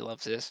 Anthony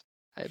loves this.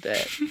 I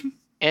bet.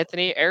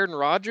 Anthony, Aaron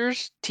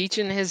Rodgers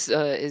teaching his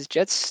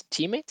Jets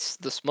teammates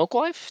the smoke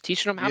life,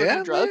 teaching them how to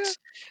do drugs. Man.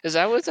 Is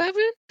that what's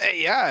happening?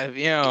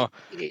 Yeah,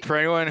 for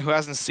anyone who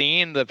hasn't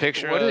seen the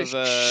picture What of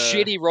a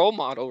shitty role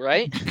model,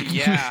 right?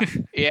 yeah.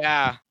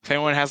 If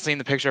anyone hasn't seen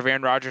the picture of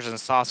Aaron Rodgers and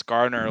Sauce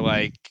Gardner,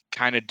 like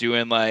kind of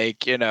doing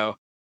like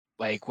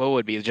what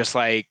would be just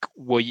like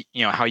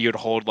how you would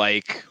hold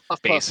like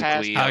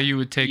basically how you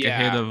would take a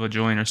hit of a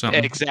joint or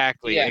something.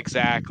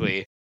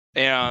 Exactly.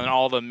 And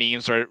all the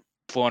memes are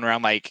flowing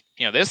around like,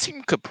 this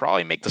team could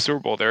probably make the Super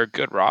Bowl. They're a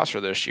good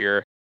roster this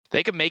year.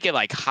 They could make it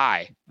like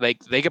high. Like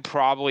they could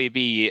probably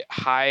be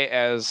high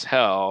as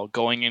hell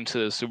going into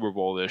the Super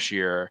Bowl this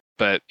year.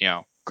 But,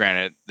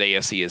 granted, the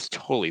AFC is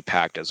totally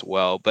packed as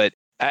well. But,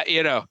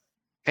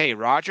 hey,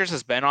 Rodgers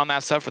has been on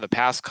that stuff for the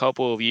past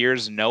couple of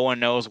years. No one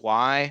knows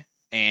why.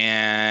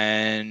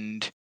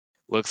 And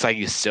looks like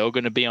he's still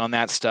going to be on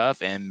that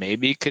stuff. And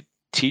maybe could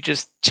teach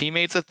his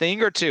teammates a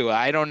thing or two.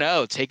 I don't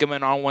know. Take him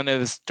in on one of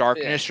his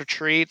darkness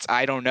retreats.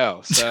 I don't know.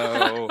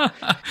 So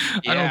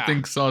I don't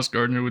think Sauce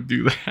Gardner would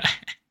do that.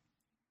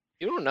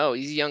 You don't know.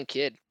 He's a young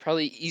kid,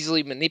 probably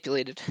easily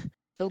manipulated.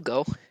 He'll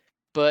go.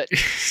 But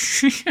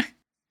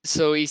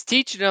so he's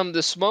teaching them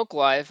the smoke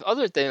life.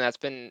 Other thing that's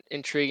been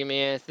intriguing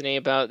me, Anthony,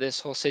 about this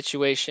whole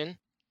situation,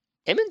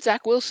 him and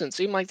Zach Wilson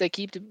seem like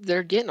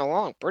they're getting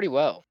along pretty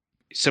well.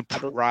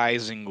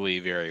 Surprisingly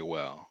very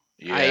well.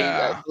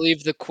 I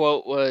believe the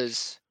quote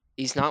was,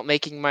 "He's not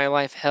making my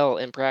life hell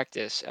in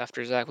practice,"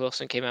 after Zach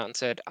Wilson came out and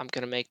said, "I'm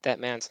going to make that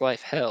man's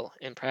life hell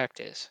in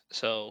practice."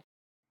 So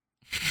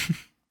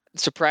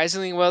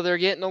surprisingly well, they're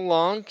getting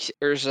along.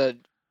 There's a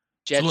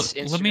Jets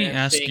Instagram. Let me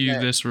ask you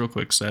this real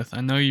quick, Seth. I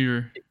know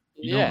you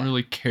don't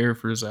really care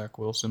for Zach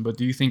Wilson, but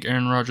do you think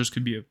Aaron Rodgers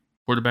could be a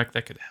quarterback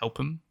that could help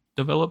him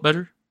develop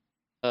better?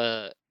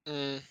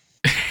 Did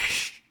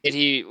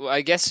he? Well,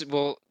 I guess.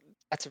 Well,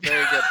 that's a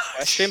very good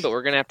question, but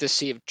we're gonna have to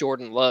see if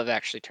Jordan Love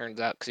actually turns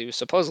out, because he was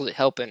supposedly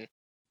helping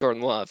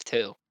Jordan Love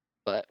too.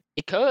 But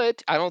he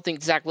could. I don't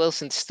think Zach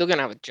Wilson's still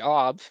gonna have a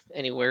job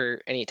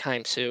anywhere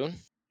anytime soon,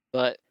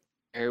 but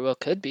very well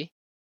could be.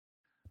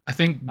 I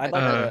think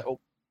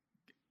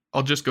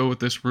I'll just go with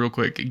this real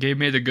quick. Gabe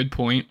made a good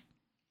point.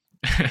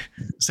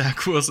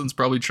 Zach Wilson's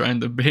probably trying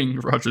to bang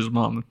Rodgers'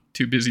 mom.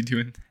 Too busy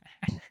doing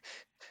that.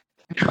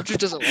 Rodgers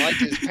doesn't like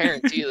his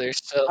parents either,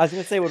 so I was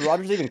gonna say, would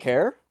Rodgers even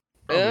care?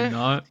 Probably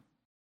not.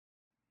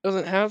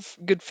 Doesn't have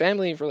good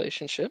family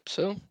relationship,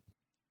 so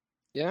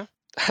yeah.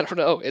 I don't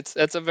know.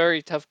 That's a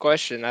very tough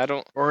question. I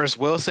don't. Or is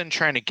Wilson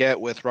trying to get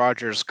with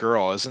Rodgers'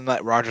 girl? Isn't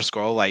that Rodgers'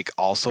 girl like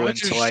also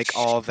into like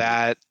all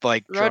that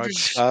like drug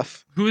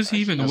stuff? Who is he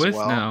even with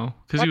now?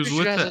 Because he was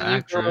with the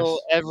actress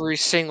every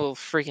single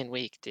freaking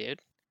week, dude.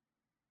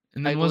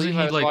 And then wasn't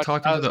he like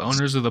talking to the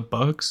owners of the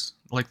Bucks,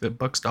 like the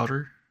Bucks'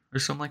 daughter or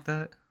something like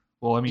that?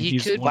 Well, I mean,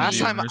 he's one of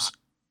the owners.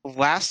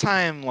 Last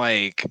time,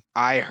 like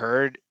I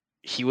heard,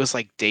 he was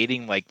like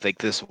dating like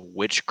this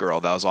witch girl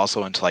that was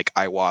also into like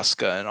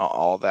ayahuasca and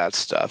all that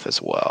stuff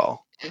as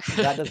well.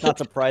 That does not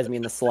surprise me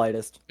in the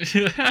slightest.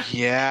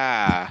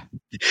 Yeah.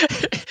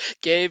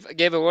 Gabe,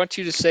 I want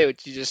you to say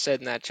what you just said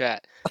in that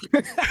chat.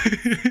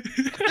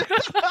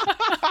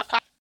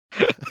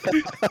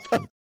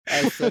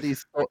 I said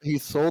he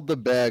sold the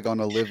bag on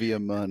Olivia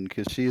Munn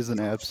because she's an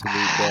absolute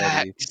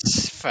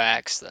baddie.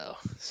 Facts, though.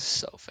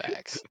 So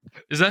facts.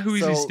 Is that who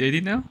he's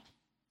dating now?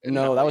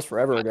 No, that was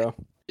forever ago.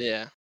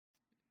 Yeah.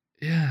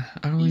 Yeah,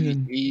 I don't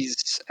even.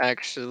 He's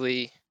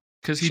actually.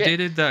 Because he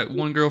dated that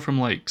one girl from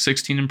like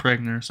 16 and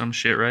Pregnant or some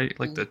shit, right?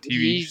 Like the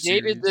TV series. He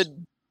dated the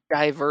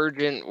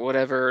Divergent,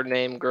 whatever her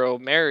name girl,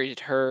 married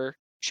her.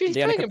 She's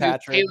Danica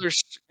Patrick.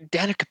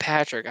 Danica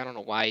Patrick. I don't know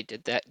why he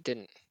did that.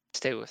 Didn't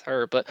stay with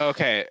her. But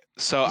Okay,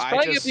 so he's I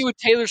probably just gonna be with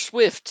Taylor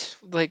Swift.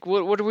 Like,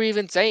 what are we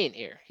even saying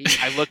here?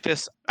 I looked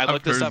this I've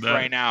heard up that.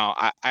 right now.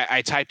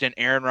 I typed in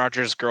Aaron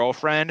Rodgers'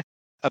 girlfriend.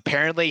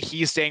 Apparently,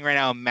 he's staying right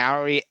now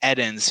Mallory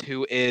Edens,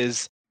 who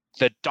is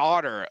the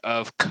daughter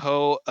of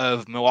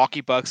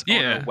Milwaukee Bucks owner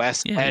Yeah,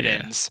 Wes yeah.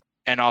 Edens,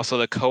 and also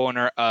the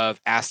co-owner of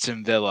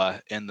Aston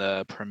Villa in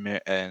the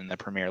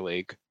Premier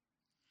League.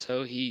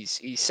 So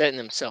he's setting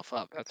himself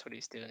up. That's what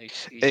he's doing.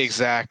 He's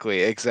Exactly.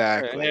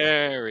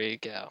 There we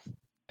go.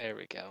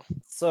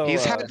 So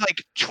He's had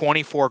like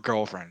 24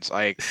 girlfriends.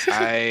 Like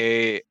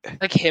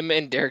Like him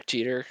and Derek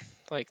Jeter,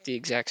 like the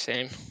exact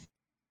same.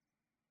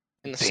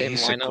 In the same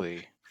lineup.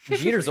 basically.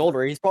 Jeter's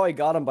older. He's probably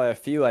got him by a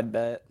few, I'd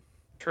bet.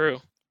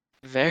 True.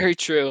 Very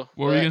true.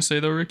 What were you gonna say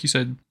though, Rick? You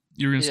said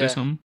you were gonna say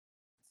something.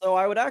 So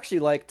I would actually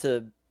like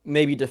to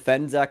maybe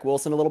defend Zach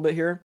Wilson a little bit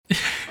here.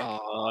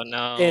 Oh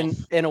no.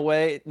 In a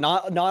way,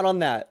 not on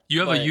that. You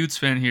have a but- Utes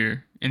fan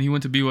here, and he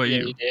went to BYU. Yeah,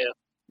 you do.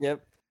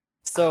 Yep. Oh,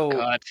 So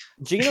God.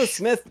 Geno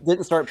Smith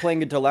didn't start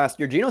playing until last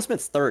year. Geno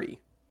Smith's 30.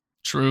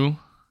 True.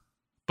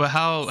 But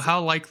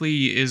how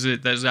likely is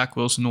it that Zach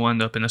Wilson will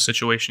end up in a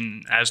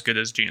situation as good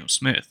as Geno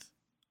Smith?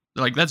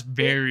 Like, that's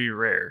very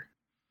rare.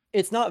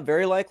 It's not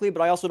very likely,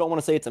 but I also don't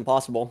want to say it's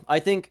impossible. I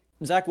think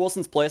Zach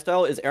Wilson's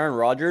playstyle is Aaron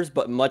Rodgers,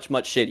 but much,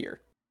 much shittier.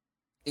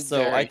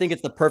 So I think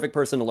it's the perfect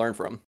person to learn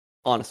from,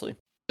 honestly.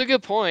 It's a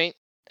good point.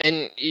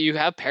 And you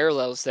have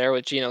parallels there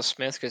with Geno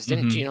Smith, because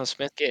didn't Mhm. Geno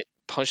Smith get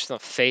punched in the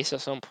face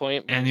at some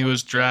point? And he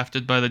was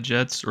drafted by the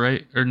Jets,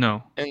 right? Or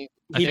no? And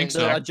I think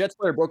so. A Jets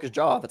player broke his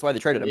jaw. That's why they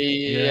traded him.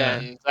 yeah,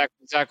 and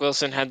Zach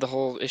Wilson had the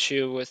whole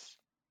issue with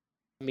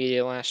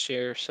media last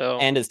year. So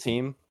And his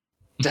team.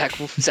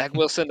 Zach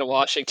Wilson to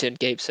Washington,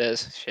 Gabe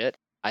says, shit,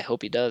 I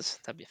hope he does.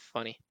 That'd be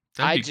funny.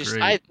 That'd be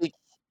great.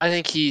 I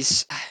think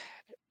he's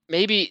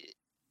maybe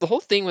the whole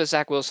thing with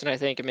Zach Wilson, I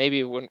think, and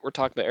maybe when we're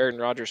talking about Aaron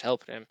Rodgers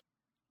helping him,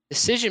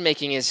 decision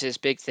making is his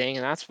big thing,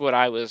 and that's what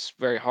I was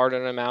very hard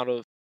on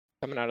him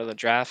coming out of the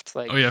draft.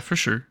 Like, Oh yeah, for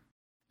sure.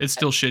 It's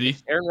still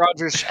shitty. Aaron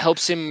Rodgers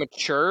helps him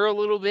mature a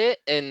little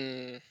bit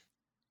and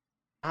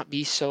not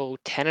be so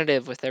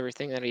tentative with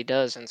everything that he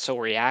does and so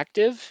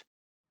reactive.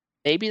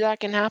 Maybe that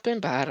can happen,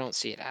 but I don't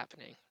see it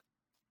happening.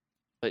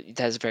 But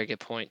that's a very good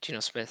point. Geno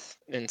Smith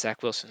and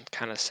Zach Wilson,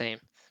 kind of same.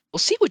 We'll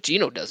see what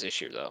Geno does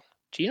this year, though.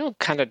 Geno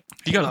kind of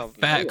He got a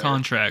fat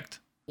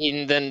contract.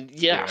 And then,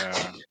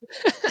 yeah.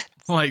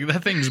 Like,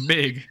 that thing's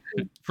big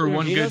for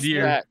one good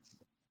year.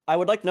 I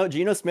would like to note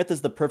Geno Smith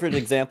is the perfect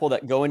example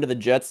that going to the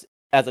Jets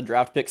as a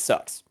draft pick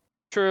sucks.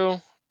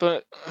 True,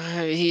 but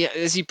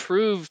he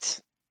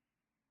proved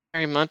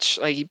very much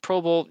like he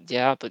Pro Bowl,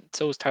 yeah, but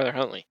so was Tyler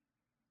Huntley.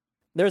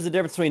 There's a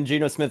difference between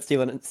Geno Smith's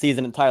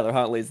season and Tyler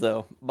Huntley's,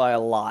 though, by a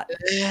lot.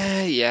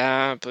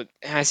 Yeah, but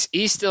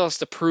he still has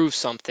to prove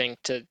something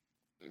to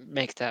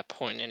make that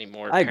point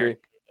anymore. I agree.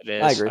 It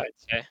is, I agree. I'd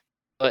say.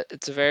 But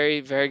it's a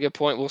very, very good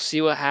point. We'll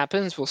see what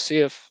happens. We'll see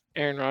if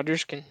Aaron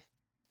Rodgers can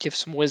give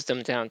some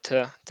wisdom down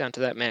to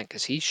that man,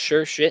 because he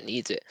sure shit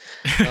needs it.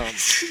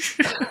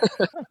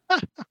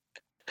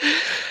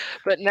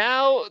 But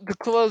now to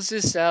close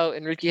this out,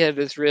 and Ricky had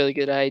this really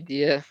good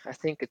idea. I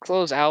think to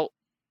close out,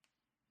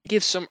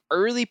 give some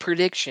early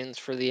predictions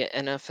for the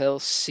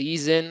NFL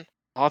season,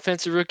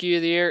 offensive rookie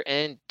of the year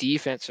and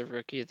defensive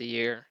rookie of the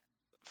year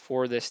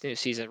for this new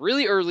season.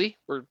 Really early.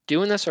 We're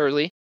doing this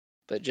early,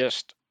 but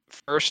just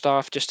first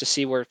off, just to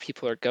see where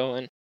people are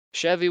going.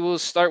 Chevy, we'll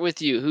start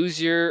with you.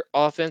 Who's your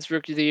offense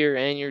rookie of the year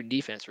and your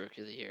defense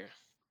rookie of the year?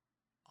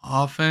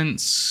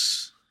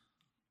 Offense,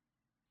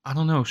 I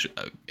don't know.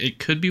 It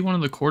could be one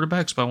of the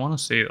quarterbacks, but I want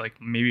to say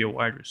like maybe a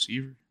wide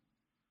receiver.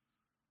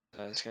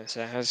 I was gonna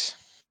say,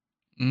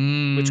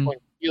 which one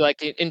you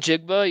like? In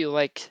Jigba, you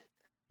like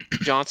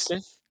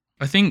Johnston?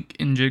 I think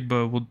in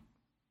Jigba will.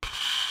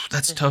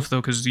 That's tough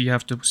though, because you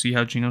have to see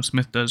how Geno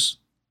Smith does.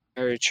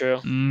 Very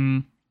true.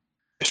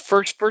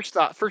 First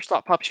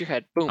thought pops your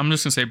head. Boom. I'm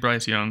just gonna say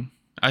Bryce Young.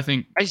 I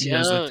think he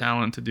has the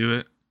talent to do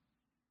it.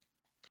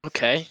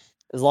 Okay.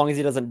 As long as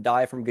he doesn't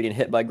die from getting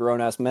hit by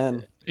grown-ass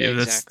men. Yeah,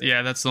 exactly.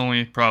 that's the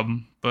only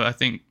problem. But I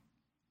think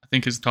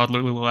his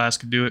toddler little ass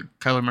could do it.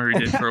 Kyler Murray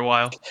did for a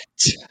while.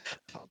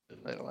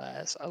 Little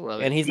ass, I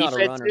love it. And he's not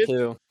a runner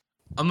too.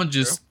 I'm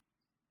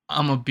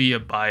gonna be a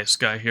biased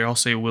guy here. I'll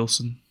say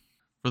Wilson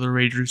for the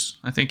Raiders.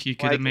 I think he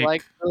could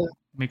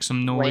make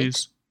some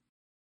noise.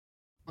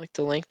 Like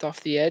the length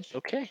off the edge.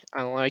 Okay,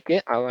 I like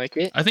it.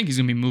 I think he's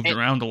gonna be moved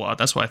around a lot.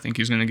 That's why I think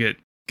he's gonna get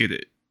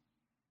it.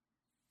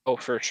 Oh,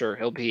 for sure,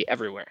 he'll be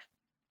everywhere.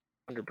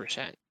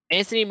 100%.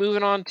 Anthony,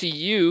 moving on to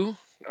you.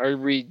 Are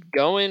we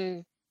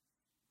going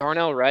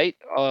Darnell Wright,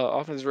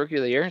 offensive rookie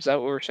of the year? Is that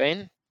what we're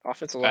saying?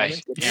 Offensive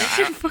lineman?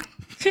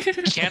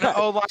 Can an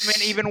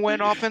O-lineman even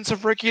win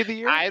offensive rookie of the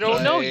year? I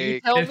don't know.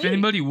 You tell me. If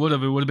anybody would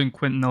have, it would have been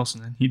Quentin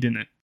Nelson, and he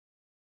didn't.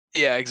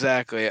 Yeah,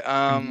 exactly.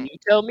 You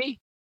tell me.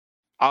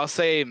 I'll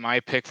say my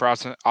pick for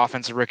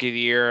offensive rookie of the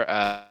year,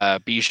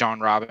 Bijan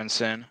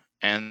Robinson,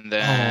 and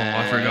then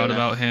I forgot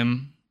about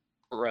him.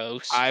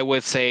 Gross. I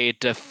would say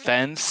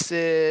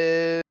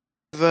defensive.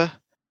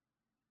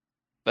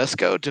 Let's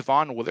go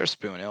Devon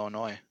Witherspoon,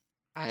 Illinois.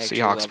 I actually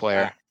Seahawks love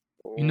player. that.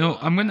 You know,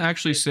 I'm gonna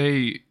actually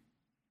say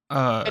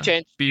Can't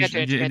change. Can't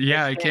change. Can't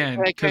yeah, I change,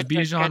 can, because can't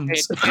change, can't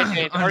Bijan's change, can't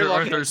change. Already under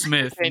locked in. Arthur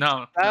Smith. Can't change.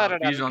 No,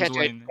 Bijan's Can't change.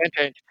 winning. Can't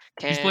change.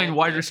 He's playing Can't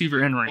wide change, receiver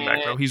and running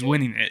back, bro. He's can't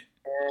winning it.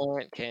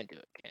 Can't do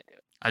it. Can't do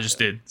it. I just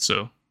did,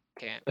 so.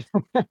 Can't.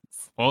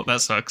 Well,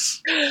 that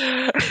sucks.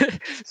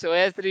 So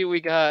Anthony,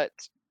 we got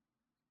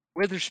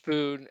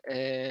Witherspoon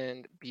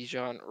and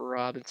Bijan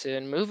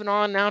Robinson. Moving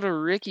on now to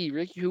Ricky.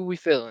 Ricky, who we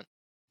feeling?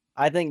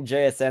 I think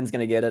JSN's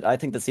going to get it. I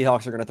think the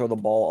Seahawks are going to throw the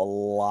ball a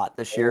lot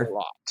this year A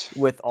lot.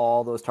 with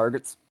all those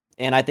targets.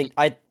 And I think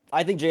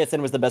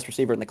JSN was the best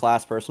receiver in the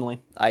class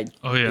personally. I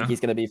Oh yeah. think he's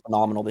going to be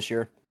phenomenal this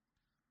year.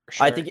 For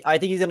sure. I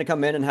think he's going to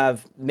come in and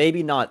have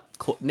maybe not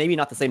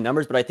the same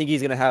numbers, but I think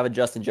he's going to have a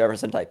Justin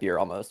Jefferson type year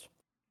almost.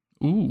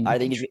 Ooh. I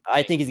think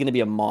he's going to be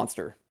a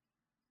monster.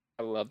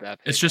 I love that.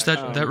 It's pick, just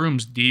actually. that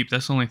room's deep.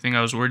 That's the only thing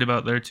I was worried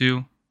about there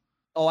too.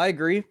 Oh, I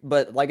agree,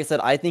 but like I said,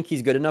 I think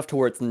he's good enough to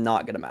where it's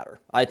not going to matter.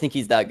 I think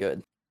he's that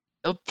good.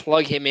 They'll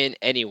plug him in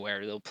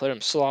anywhere. They'll put him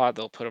slot.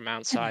 They'll put him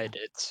outside.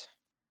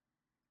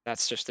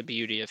 That's just the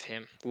beauty of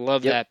him.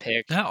 Love Yep. that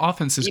pick. That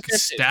offense is Defensive.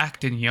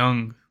 stacked and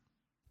young.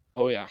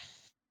 Oh yeah.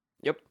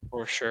 Yep.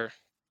 For sure.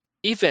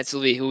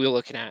 Defensively, who we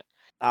looking at?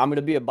 I'm going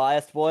to be a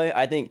biased boy.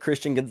 I think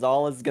Christian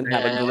Gonzalez is going to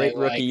have a great I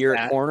rookie like year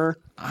that. at corner.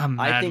 I'm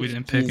I mad think we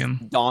didn't pick he's him.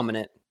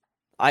 dominant.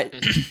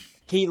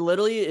 He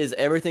literally is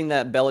everything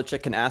that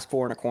Belichick can ask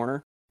for in a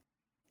corner,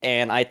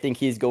 and I think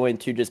he's going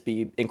to just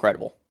be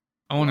incredible.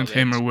 I wanted Love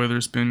him it. or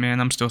Witherspoon,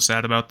 man. I'm still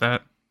sad about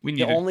that. We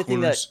The needed only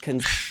thing corners.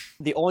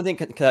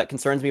 that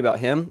concerns me about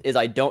him is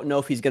I don't know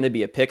if he's going to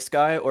be a picks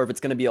guy or if it's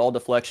going to be all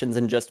deflections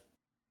and just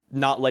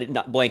not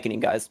blanketing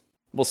guys.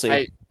 We'll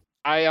see.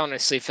 I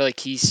honestly feel like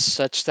he's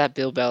such that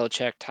Bill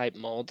Belichick type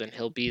mold, and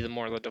he'll be the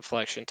more the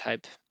deflection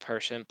type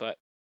person. But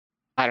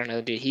I don't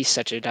know, dude. He's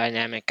such a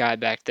dynamic guy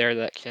back there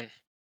that can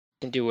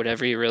do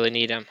whatever you really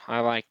need him. I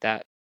like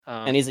that.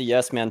 And he's a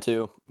yes man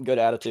too. Good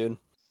attitude.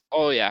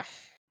 Oh yeah,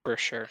 for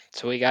sure.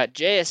 So we got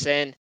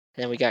JSN, and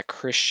then we got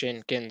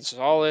Christian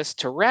Gonzalez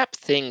to wrap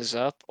things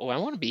up. Oh, I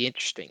want to be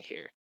interesting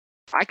here.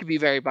 I could be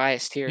very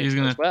biased here He's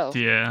gonna, as well.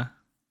 yeah.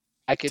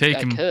 I could. Take I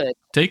him. could.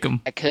 Take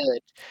him. I could.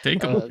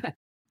 Take him.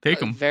 Take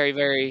him. Very,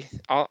 very.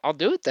 I'll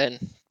do it then.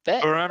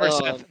 Bet. Remember,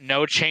 Seth,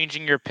 no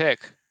changing your pick.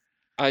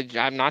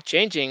 I'm not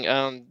changing.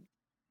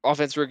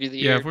 Offense rookie of the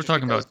year. Yeah, if we're just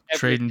talking about because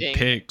trading everything-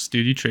 picks,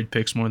 dude, you trade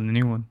picks more than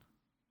anyone.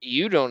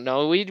 You don't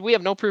know. We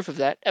have no proof of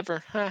that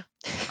ever. Huh?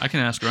 I can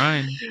ask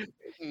Ryan.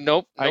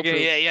 Nope. No proof.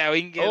 Yeah,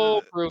 we can get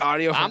No proof.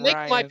 audio from I'm making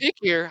my Ryan. pick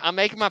here. I'm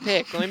making my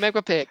pick. Let me make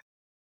my pick.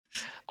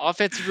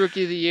 Offensive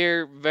rookie of the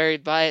year. Very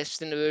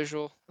biased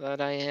individual that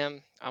I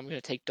am. I'm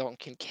gonna take Dalton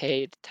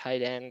Kincaid,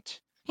 tight end.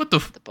 What the?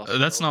 Buffalo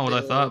That's not what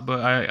I thought,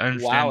 but I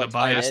understand Wow, the it's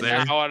bias tight there.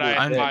 end. Not what I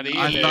I thought thought you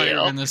were either.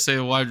 gonna say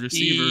a wide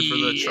receiver for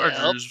the Yep.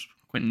 Chargers,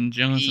 Quentin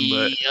Johnson,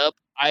 but Yep.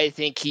 I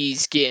think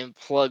he's getting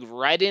plugged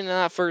right into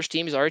that first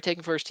team. He's already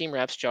taking first team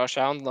reps. Josh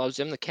Allen loves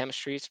him. The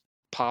chemistry's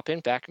popping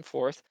back and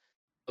forth.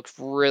 Looks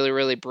really,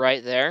 really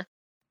bright there.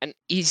 And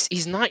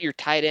he's not your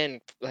tight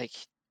end like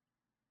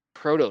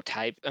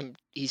prototype.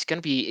 He's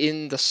gonna be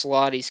in the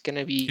slot. He's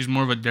gonna be he's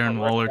more of a Darren a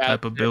Waller rush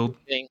type route of and build.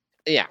 everything.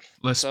 Yeah.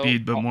 Less So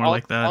speed, but more I'll-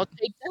 like that. I'll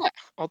take that.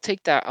 I'll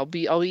take that. I'll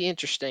be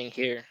interesting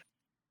here.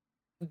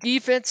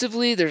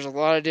 Defensively, there's a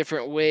lot of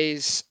different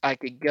ways I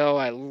could go.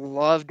 I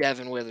love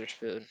Devin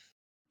Witherspoon.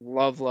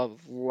 Love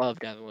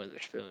Devin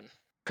Witherspoon.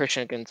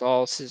 Christian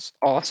Gonzalez is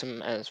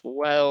awesome as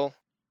well.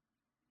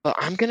 But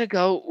I'm gonna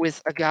go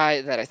with a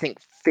guy that I think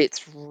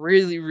fits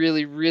really,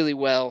 really, really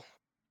well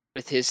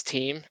with his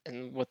team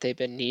and what they've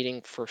been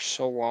needing for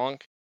so long.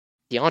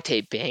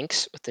 Deontay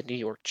Banks with the New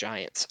York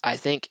Giants. I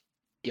think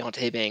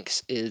Deontay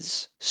Banks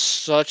is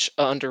such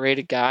an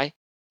underrated guy.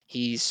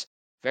 He's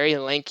very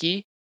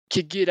lanky,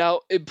 can get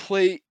out and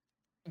play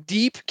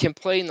deep, can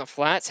play in the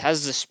flats,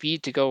 has the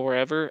speed to go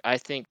wherever. I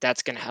think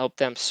that's going to help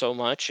them so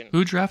much. And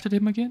Who drafted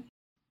him again?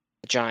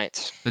 the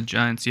Giants. The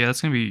Giants. Yeah,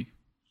 that's gonna be.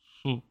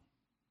 Ooh.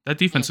 That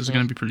defense is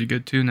gonna be pretty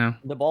good too now.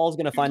 The ball's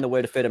going to find a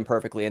way to fit him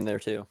perfectly in there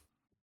too.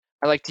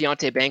 I like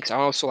Deontay Banks. I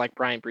also like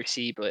Brian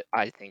Bresee, but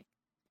I think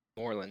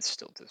New Orleans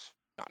still does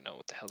not know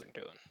what the hell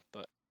they're doing.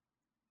 But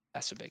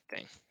that's a big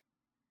thing.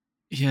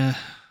 Yeah,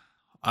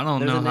 I don't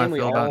There's know a how I name we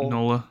feel about all-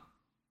 Nola.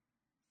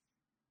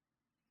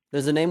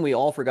 There's a name we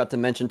all forgot to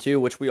mention too,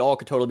 which we all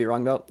could totally be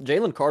wrong about.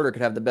 Jalen Carter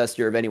could have the best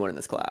year of anyone in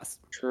this class.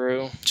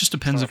 True. Just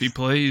depends if he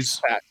plays.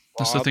 Fat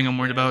That's the Bob, thing I'm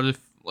worried yeah. about. If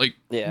like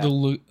Yeah.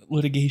 the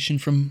litigation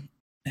from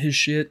his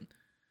shit.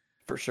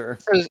 For sure.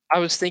 I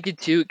was thinking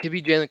too, it could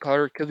be Jalen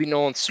Carter, it could be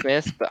Nolan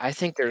Smith, but I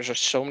think there's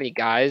just so many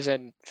guys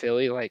in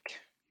Philly. Like,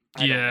 I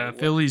don't know Yeah, what's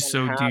Philly's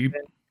gonna so deep.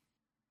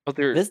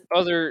 happen. This-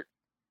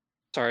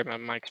 Sorry, my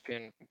mic's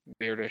being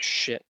weird as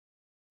shit.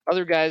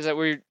 Other guys that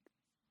we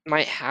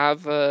might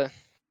have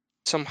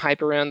some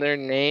hype around their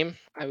name,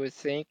 I would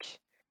think.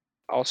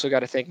 Also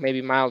got to think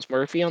maybe Miles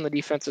Murphy on the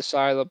defensive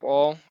side of the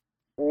ball,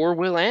 or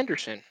Will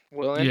Anderson.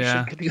 Will Anderson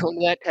Yeah. could go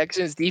into that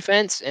Texans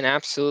defense and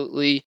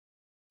absolutely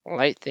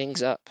light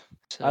things up.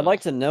 So, I'd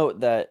like to note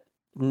that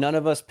none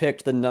of us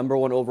picked the number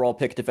one overall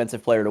pick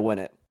defensive player to win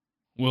it.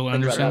 Will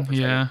Think about that Anderson? for a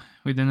second. Yeah,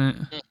 we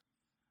didn't.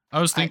 I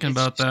was thinking it's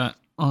about that,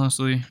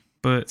 honestly.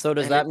 But So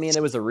does And that mean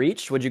it was a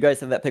reach? Would you guys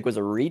say that pick was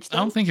a reach? I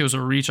don't Then? think it was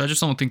a reach. I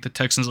just don't think the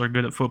Texans are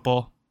good at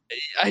football.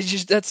 I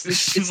just it's the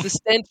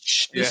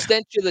stench. The Yeah.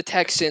 stench of the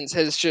Texans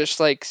has just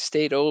like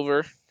stayed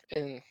over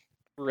and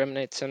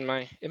remnants in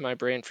my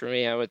brain for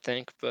me. I would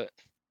think, but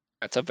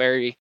that's a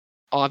very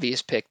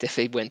obvious pick if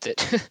they went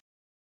it.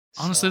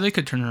 Honestly, So, they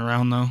could turn it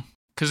around though,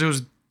 because it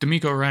was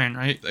D'Amico Ryan,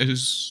 right? It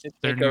was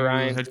their D'Amico new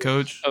Ryans head is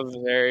coach. a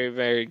very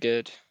very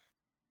good.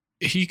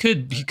 He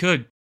could,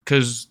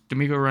 because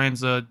D'Amico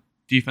Ryan's a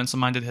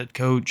defensive-minded head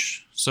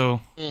coach,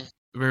 so Mm.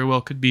 very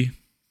well could be.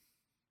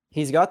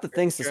 He's got the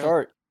things to true.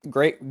 start.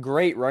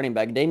 Great running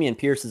back. Damian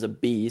Pierce is a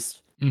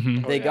beast. Hmm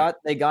Oh, They yeah.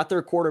 got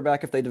their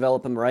quarterback if they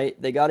develop him right.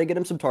 They got to get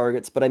him some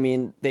targets, but I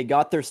mean, they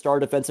got their star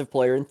defensive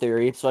player in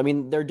theory. So I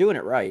mean, they're doing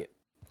it right.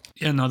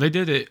 Yeah, no, they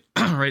did it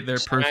right there,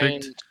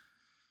 perfect.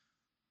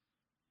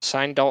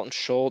 Signed Dalton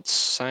Schultz.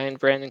 Signed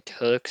Brandon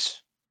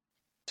Cooks.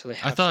 So they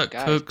have I some thought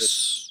guys, but-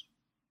 Cooks.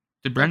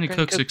 Did Brandon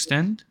Brandon Cooks Cooks-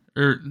 extend?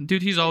 Or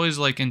dude, he's always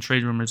like in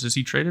trade rumors. Is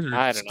he traded or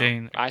I don't know.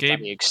 staying? I Gabe, thought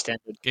he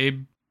extended.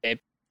 Gabe, Gabe.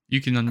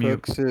 you can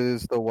unmute. Cooks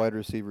is the wide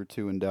receiver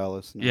 2 in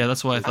Dallas. now. Yeah,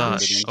 that's what I They thought.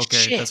 traded him. Okay,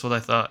 shit. that's what I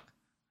thought.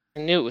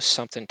 I knew it was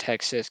something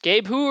Texas.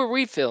 Gabe, who are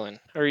we feeling?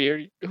 Or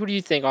who do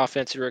you think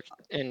offensive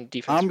and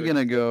defensive? I'm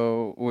gonna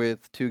go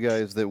with two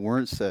guys that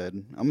weren't said.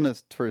 I'm gonna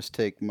first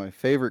take my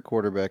favorite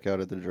quarterback out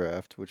of the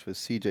draft, which was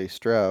C.J.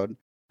 Stroud.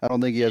 I don't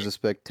think he has a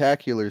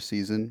spectacular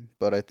season,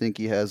 but I think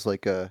he has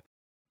like a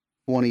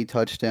 20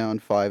 touchdown,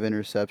 5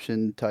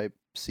 interception type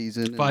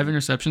season. 5 and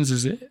interceptions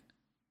is it?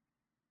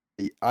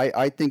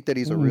 I think that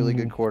he's a really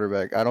good Ooh.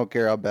 quarterback. I don't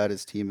care how bad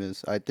his team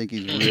is. I think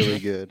he's really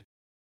good.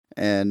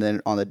 And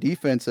then on the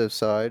defensive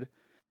side,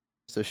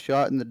 it's a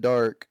shot in the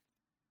dark.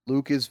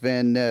 Lucas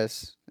Van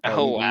Ness out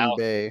Oh, in Green wow.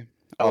 Bay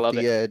I off love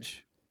the it.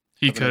 edge.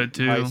 He having a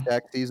could high too.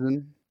 sack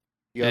season.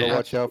 You gotta Yeah.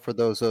 watch out for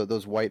those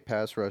white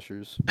pass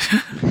rushers.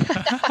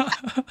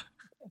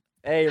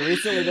 Hey,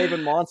 recently they've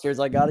been monsters.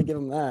 I got to give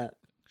them that.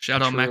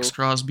 Shout out Max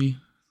True. Crosby,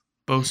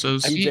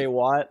 Bosa's, Have you- TJ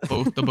Watt.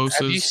 both the Have you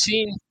Bosa's.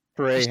 seen?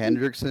 Trey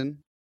Hendrickson.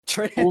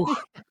 Trey- Ooh,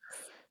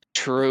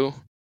 true.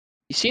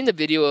 You seen the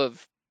video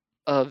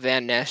of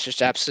Van Ness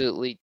just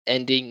absolutely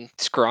ending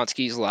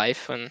Skronsky's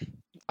life when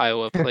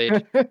Iowa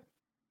played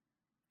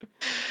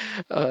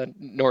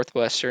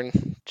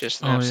Northwestern?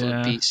 Just an Oh, absolute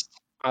yeah. beast.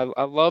 I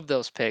love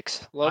those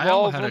picks. Love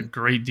all Iowa of had a them.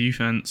 great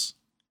defense.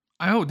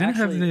 Iowa didn't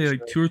have Actually, they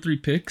like 2 or 3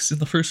 picks in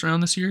the first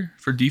round this year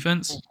for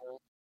defense.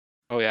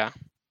 Oh yeah.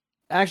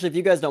 Actually, if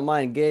you guys don't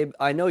mind, Gabe,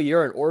 I know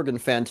you're an Oregon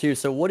fan too.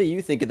 So what do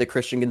you think of the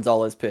Christian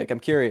Gonzalez pick? I'm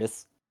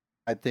curious.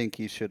 I think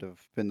he should have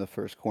been the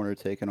first corner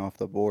taken off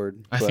the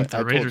board. I think the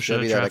told Raiders should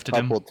have Chevy that drafted a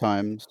him. couple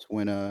times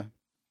when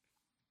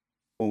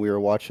we were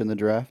watching the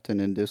draft and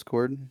in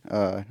Discord.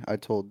 I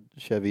told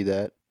Chevy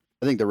that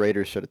I think the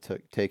Raiders should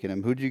have taken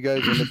him. Who'd you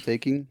guys end up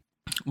taking?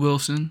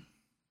 Wilson,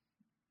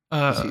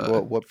 Is he-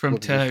 what from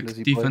position Tech, does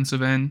he play?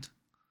 defensive end.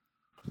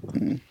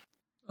 Mhm.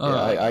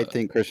 Yeah, I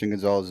think Christian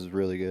Gonzalez is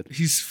really good.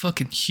 He's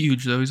fucking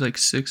huge though. He's like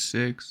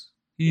 6'6".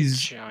 He's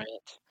Giant.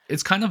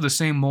 it's kind of the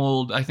same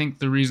mold. I think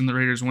the reason the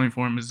Raiders went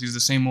for him is he's the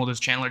same mold as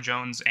Chandler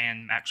Jones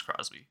and Max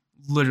Crosby.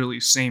 Literally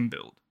same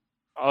build.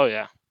 Oh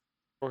yeah.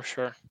 For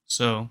sure.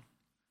 So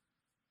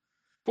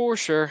For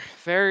sure.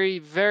 Very,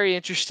 very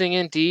interesting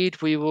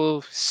indeed. We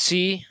will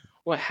see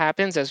what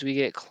happens as we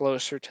get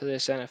closer to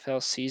this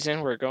NFL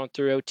season. We're going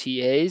through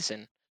OTAs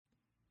and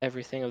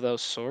everything of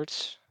those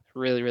sorts.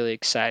 Really, really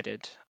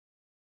excited.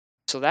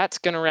 So that's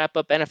going to wrap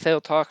up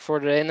NFL talk for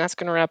today, and that's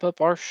going to wrap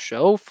up our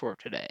show for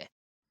today.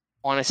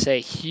 I want to say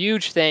a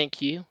huge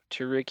thank you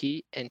to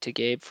Ricky and to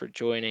Gabe for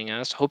joining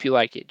us. Hope you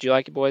liked it. Did you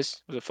like it,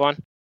 boys? Was it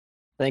fun?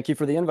 Thank you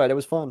for the invite. It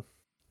was fun.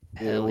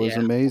 It Hell was yeah.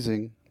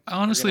 amazing. I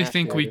honestly have to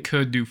think we edit.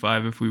 could do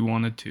 5 if we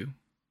wanted to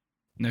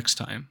next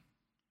time.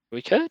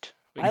 We could.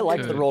 We I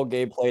liked the could. role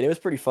Gabe played. It was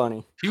pretty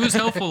funny. He was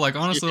helpful. Like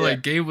honestly, Yeah.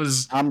 like Gabe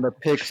was. I'm the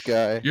picks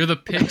guy. You're the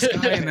picks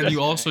guy, and then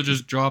you also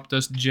just dropped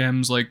us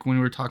gems. Like when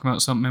we were talking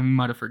about something, and we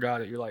might have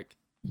forgot it. You're like,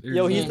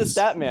 Yo, he's the "There's-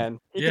 stat man.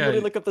 He Yeah. can really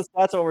look up the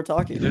stats while we're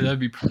talking. Dude, that'd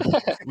be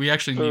perfect. We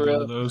actually For need one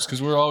real. of those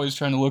because we're always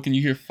trying to look, and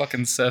you hear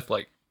fucking Seth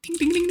like, ding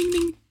ding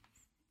ding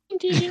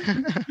ding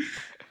ding.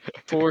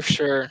 For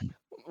sure.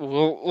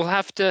 We'll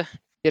have to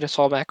get us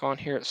all back on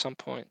here at some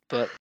point.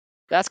 But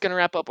that's going to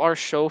wrap up our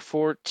show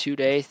for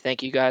today.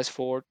 Thank you guys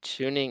for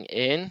tuning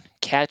in.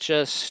 Catch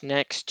us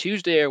next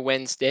Tuesday or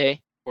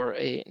Wednesday for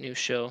a new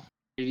show.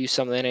 Review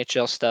some of the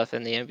NHL stuff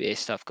and the NBA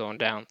stuff going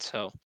down.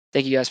 So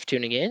thank you guys for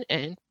tuning in,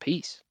 and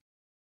peace.